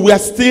while we were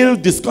still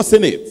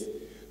discussing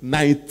it,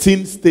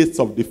 19 states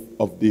of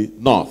the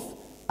North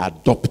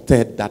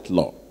adopted that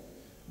law.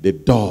 The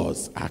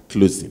doors are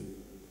closing.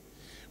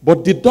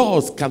 But the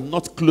doors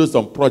cannot close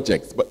on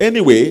projects. But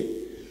anyway,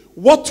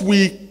 what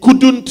we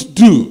couldn't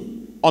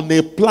do on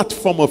a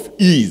platform of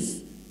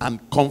ease and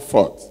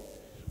comfort,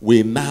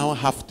 we now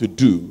have to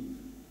do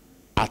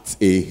at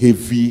a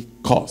heavy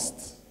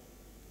cost.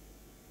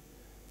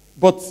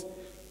 But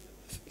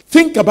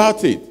think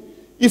about it.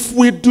 If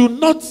we do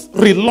not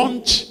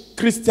relaunch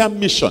Christian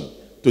mission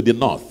to the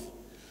North,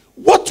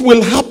 what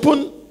will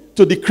happen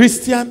to the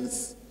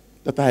Christians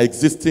that are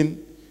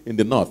existing in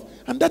the North?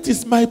 And that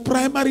is my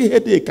primary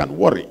headache and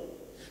worry,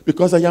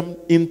 because I am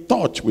in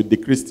touch with the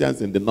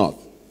Christians in the North.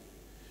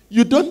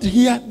 You don't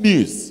hear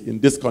news in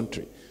this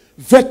country.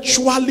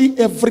 Virtually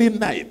every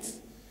night,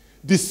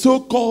 the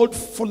so-called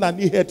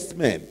Fulani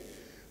headsmen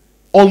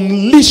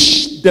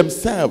unleash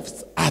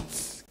themselves at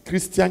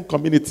Christian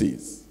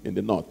communities in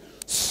the North,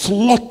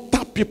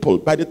 slaughter people.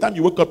 By the time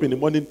you wake up in the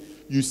morning,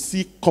 you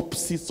see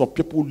corpses of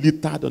people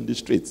littered on the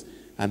streets,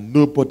 and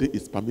nobody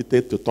is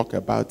permitted to talk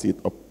about it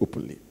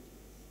openly.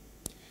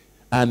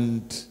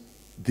 And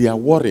their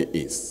worry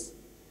is,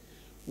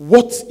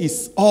 what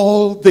is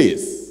all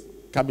this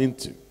coming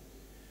to?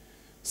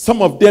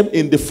 Some of them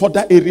in the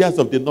further areas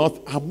of the North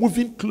are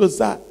moving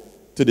closer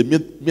to the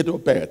middle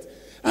belt.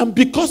 And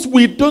because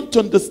we don't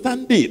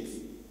understand it,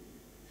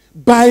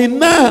 by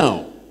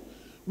now,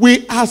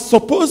 we are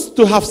supposed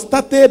to have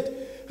started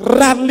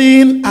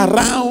rallying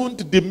around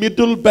the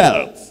middle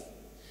belt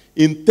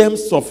in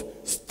terms of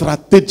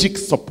strategic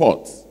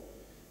support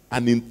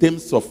and in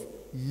terms of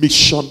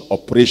mission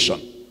operation.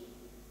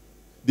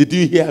 Did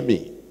you hear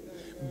me?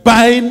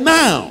 By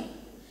now,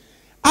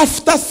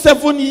 after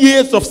 7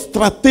 years of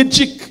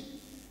strategic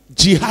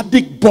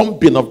jihadic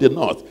bombing of the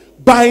North,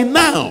 by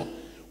now,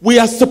 we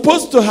are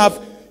supposed to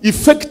have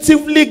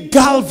effectively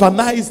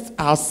galvanized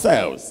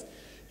ourselves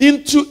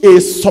into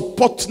a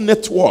support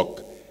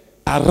network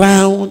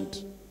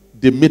around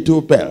the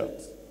middle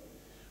belt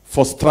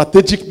for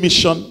strategic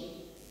mission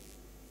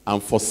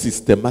and for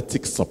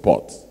systematic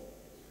support.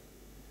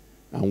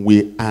 And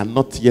we are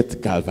not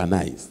yet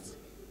galvanized.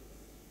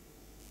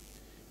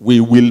 We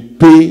will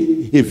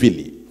pay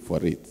heavily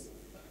for it.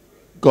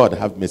 God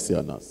have mercy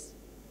on us.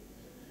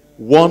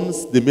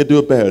 Once the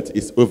middle belt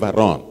is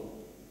overrun,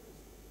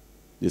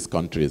 this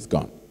country is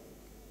gone.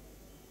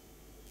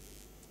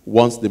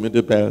 Once the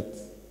middle belt,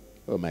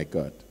 oh my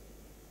God.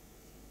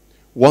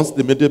 Once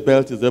the middle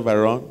belt is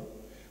overrun,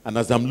 and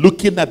as I'm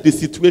looking at the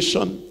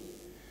situation,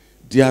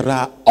 there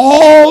are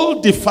all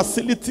the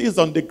facilities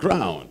on the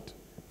ground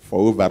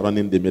for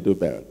overrunning the middle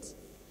belt.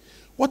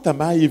 What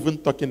am I even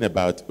talking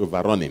about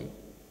overrunning?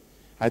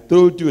 I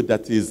told you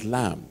that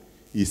Islam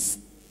is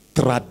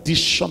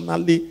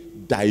traditionally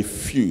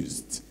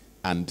diffused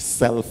and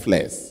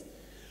selfless.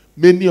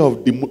 Many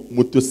of the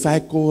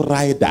motorcycle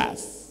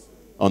riders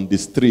on the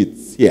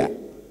streets here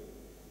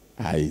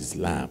are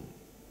Islam.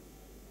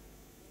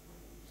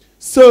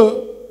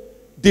 So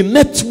the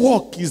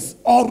network is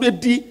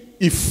already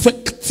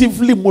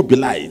effectively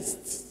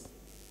mobilized.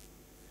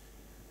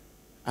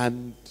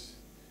 And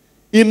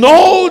in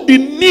all the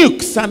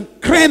nooks and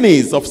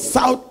crannies of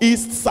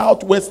southeast,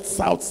 southwest,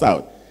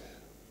 south,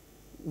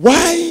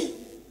 why?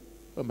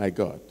 Oh my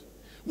God.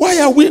 Why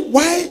are we,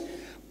 why?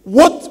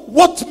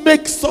 What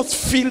makes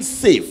us feel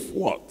safe?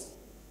 What?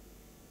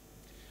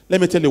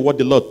 Let me tell you what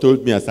the Lord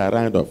told me as I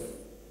round off.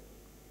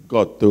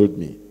 God told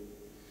me.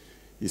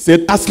 He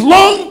said, as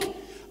long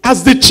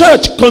as the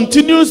church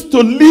continues to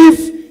live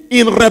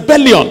in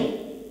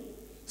rebellion,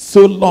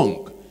 so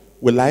long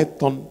will I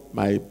turn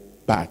my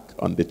back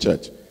on the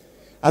church.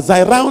 As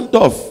I round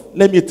off,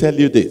 let me tell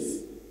you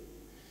this.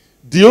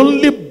 The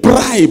only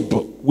bribe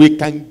we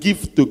can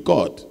give to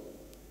God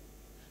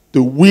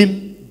to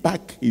win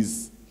back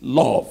his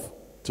love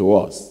to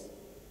us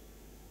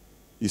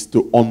is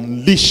to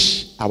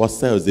unleash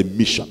ourselves a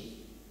mission.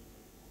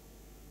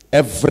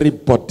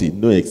 Everybody,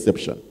 no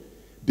exception.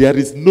 There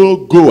is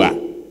no goer.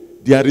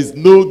 There is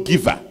no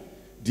giver.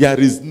 There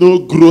is no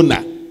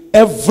groaner.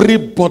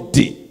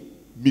 Everybody,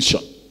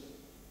 mission.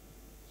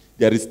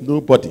 There is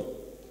nobody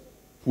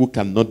who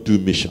cannot do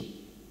mission.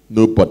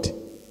 Nobody.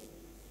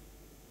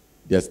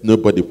 There's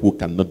nobody who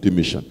cannot do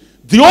mission.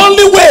 The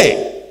only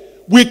way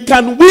we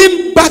can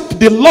win back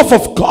the love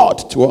of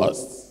God to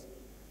us.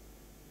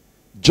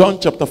 John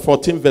chapter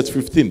 14 verse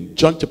 15.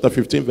 John chapter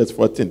 15 verse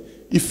 14.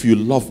 If you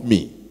love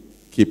me,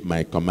 keep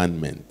my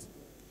commandment.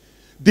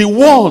 The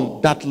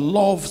one that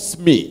loves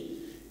me,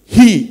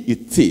 he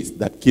it is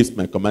that keeps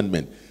my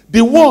commandment.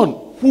 The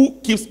one who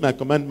keeps my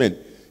commandment,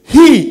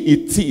 he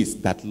it is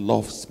that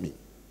loves me.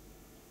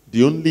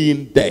 The only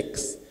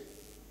index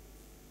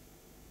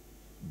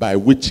by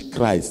which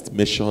Christ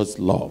measures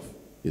love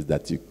is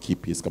that you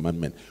keep his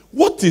commandment.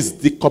 What is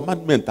the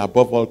commandment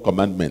above all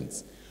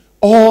commandments?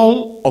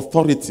 All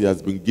authority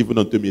has been given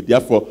unto me.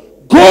 Therefore,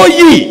 go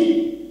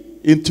ye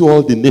into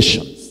all the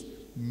nations.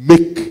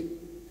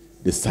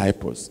 Make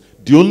disciples.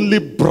 The only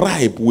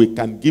bribe we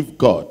can give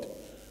God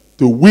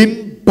to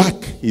win back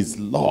his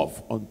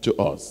love unto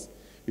us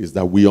is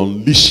that we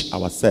unleash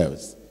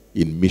ourselves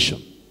in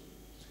mission.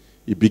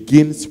 It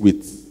begins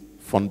with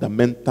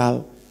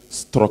fundamental,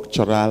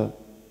 structural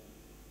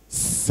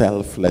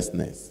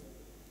selflessness.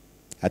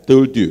 I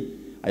told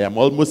you, I am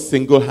almost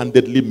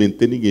single-handedly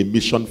maintaining a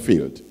mission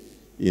field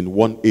in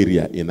one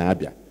area in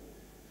Abia.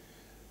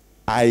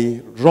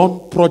 I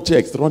run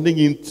projects running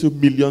into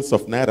millions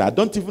of naira. I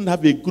don't even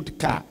have a good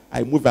car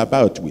I move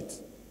about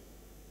with.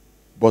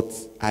 But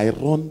I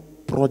run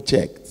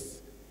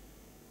projects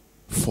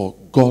for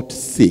God's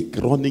sake,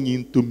 running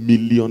into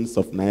millions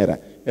of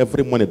naira.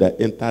 Every money that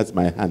enters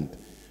my hand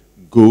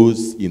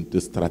goes into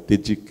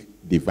strategic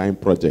divine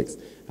projects.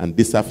 And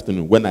this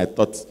afternoon, when I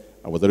thought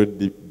I was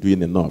already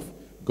doing enough,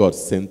 God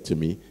said to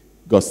me,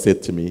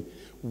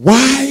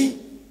 why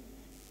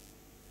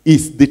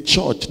is the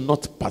church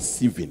not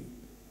perceiving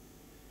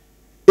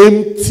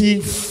empty,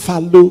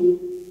 fallow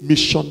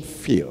mission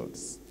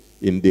fields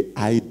in the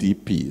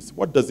IDPs?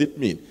 What does it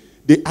mean?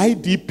 The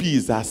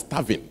IDPs are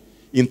starving,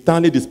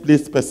 internally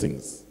displaced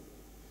persons.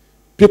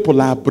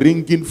 People are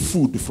bringing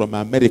food from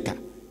America,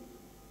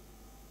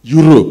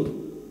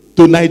 Europe,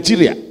 to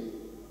Nigeria.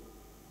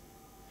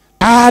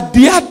 Are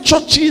there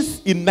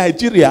churches in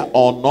Nigeria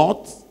or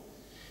not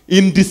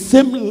in the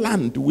same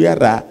land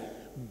where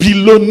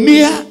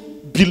billionaire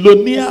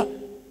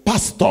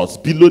pastors,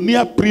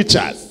 billionaire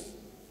preachers?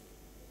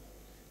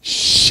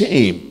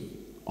 Shame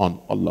on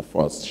all of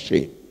us,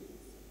 shame.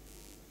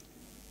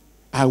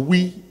 Are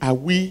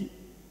we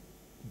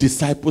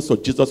disciples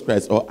of Jesus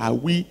Christ, or are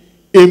we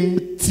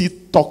empty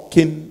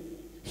talking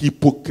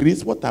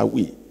hypocrites? What are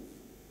we?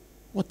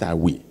 What are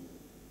we?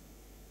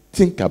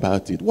 Think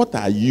about it. What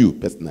are you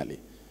personally?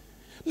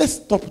 Let's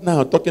stop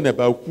now talking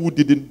about who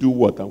didn't do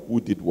what and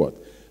who did what.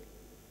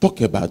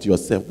 Talk about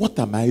yourself. What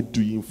am I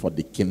doing for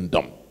the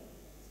kingdom?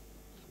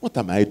 What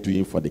am I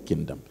doing for the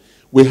kingdom?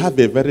 We have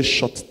a very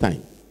short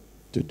time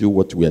to do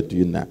what we are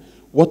doing now.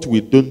 What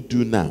we don't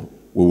do now,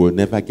 we will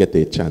never get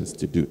a chance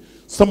to do.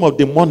 Some of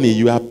the money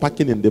you are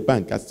packing in the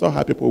bank, I saw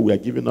how people were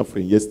giving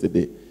offering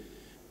yesterday,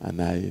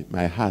 and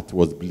my heart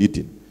was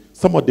bleeding.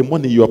 Some of the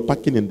money you are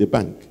packing in the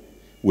bank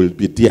will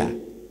be there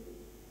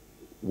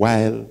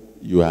while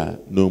you are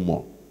no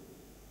more.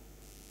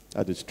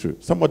 That is true.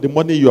 Some of the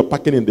money you are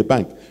packing in the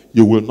bank,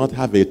 you will not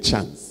have a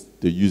chance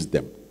to use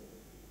them.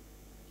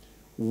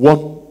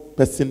 One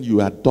person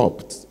you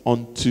adopt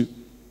onto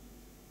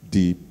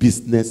the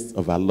business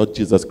of our Lord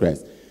Jesus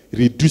Christ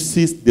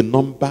reduces the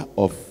number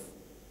of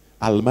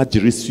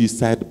Almajiri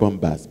suicide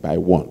bombers by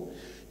one.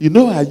 You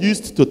know, I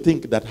used to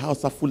think that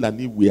Hausa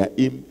Fulani were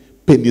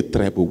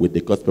impenetrable with the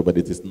gospel, but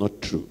it is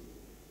not true.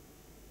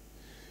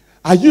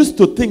 I used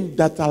to think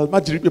that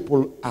Almajiri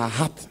people are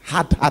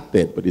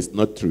hard-hearted, but it's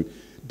not true.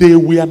 They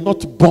were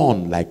not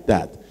born like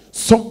that.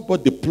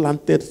 Somebody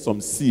planted some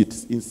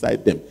seeds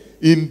inside them.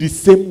 In the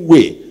same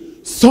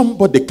way,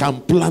 somebody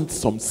can plant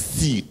some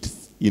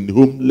seeds in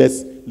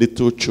homeless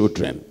little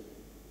children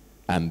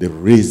and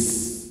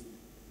raise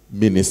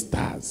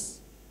ministers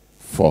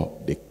for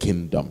the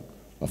kingdom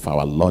of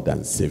our Lord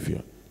and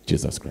Savior,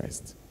 Jesus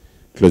Christ.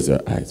 Close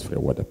your eyes for a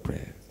word of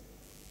prayer.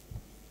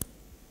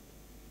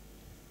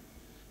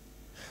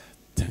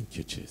 Thank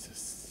you,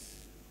 Jesus.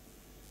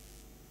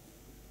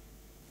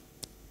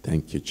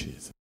 Thank you,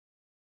 Jesus.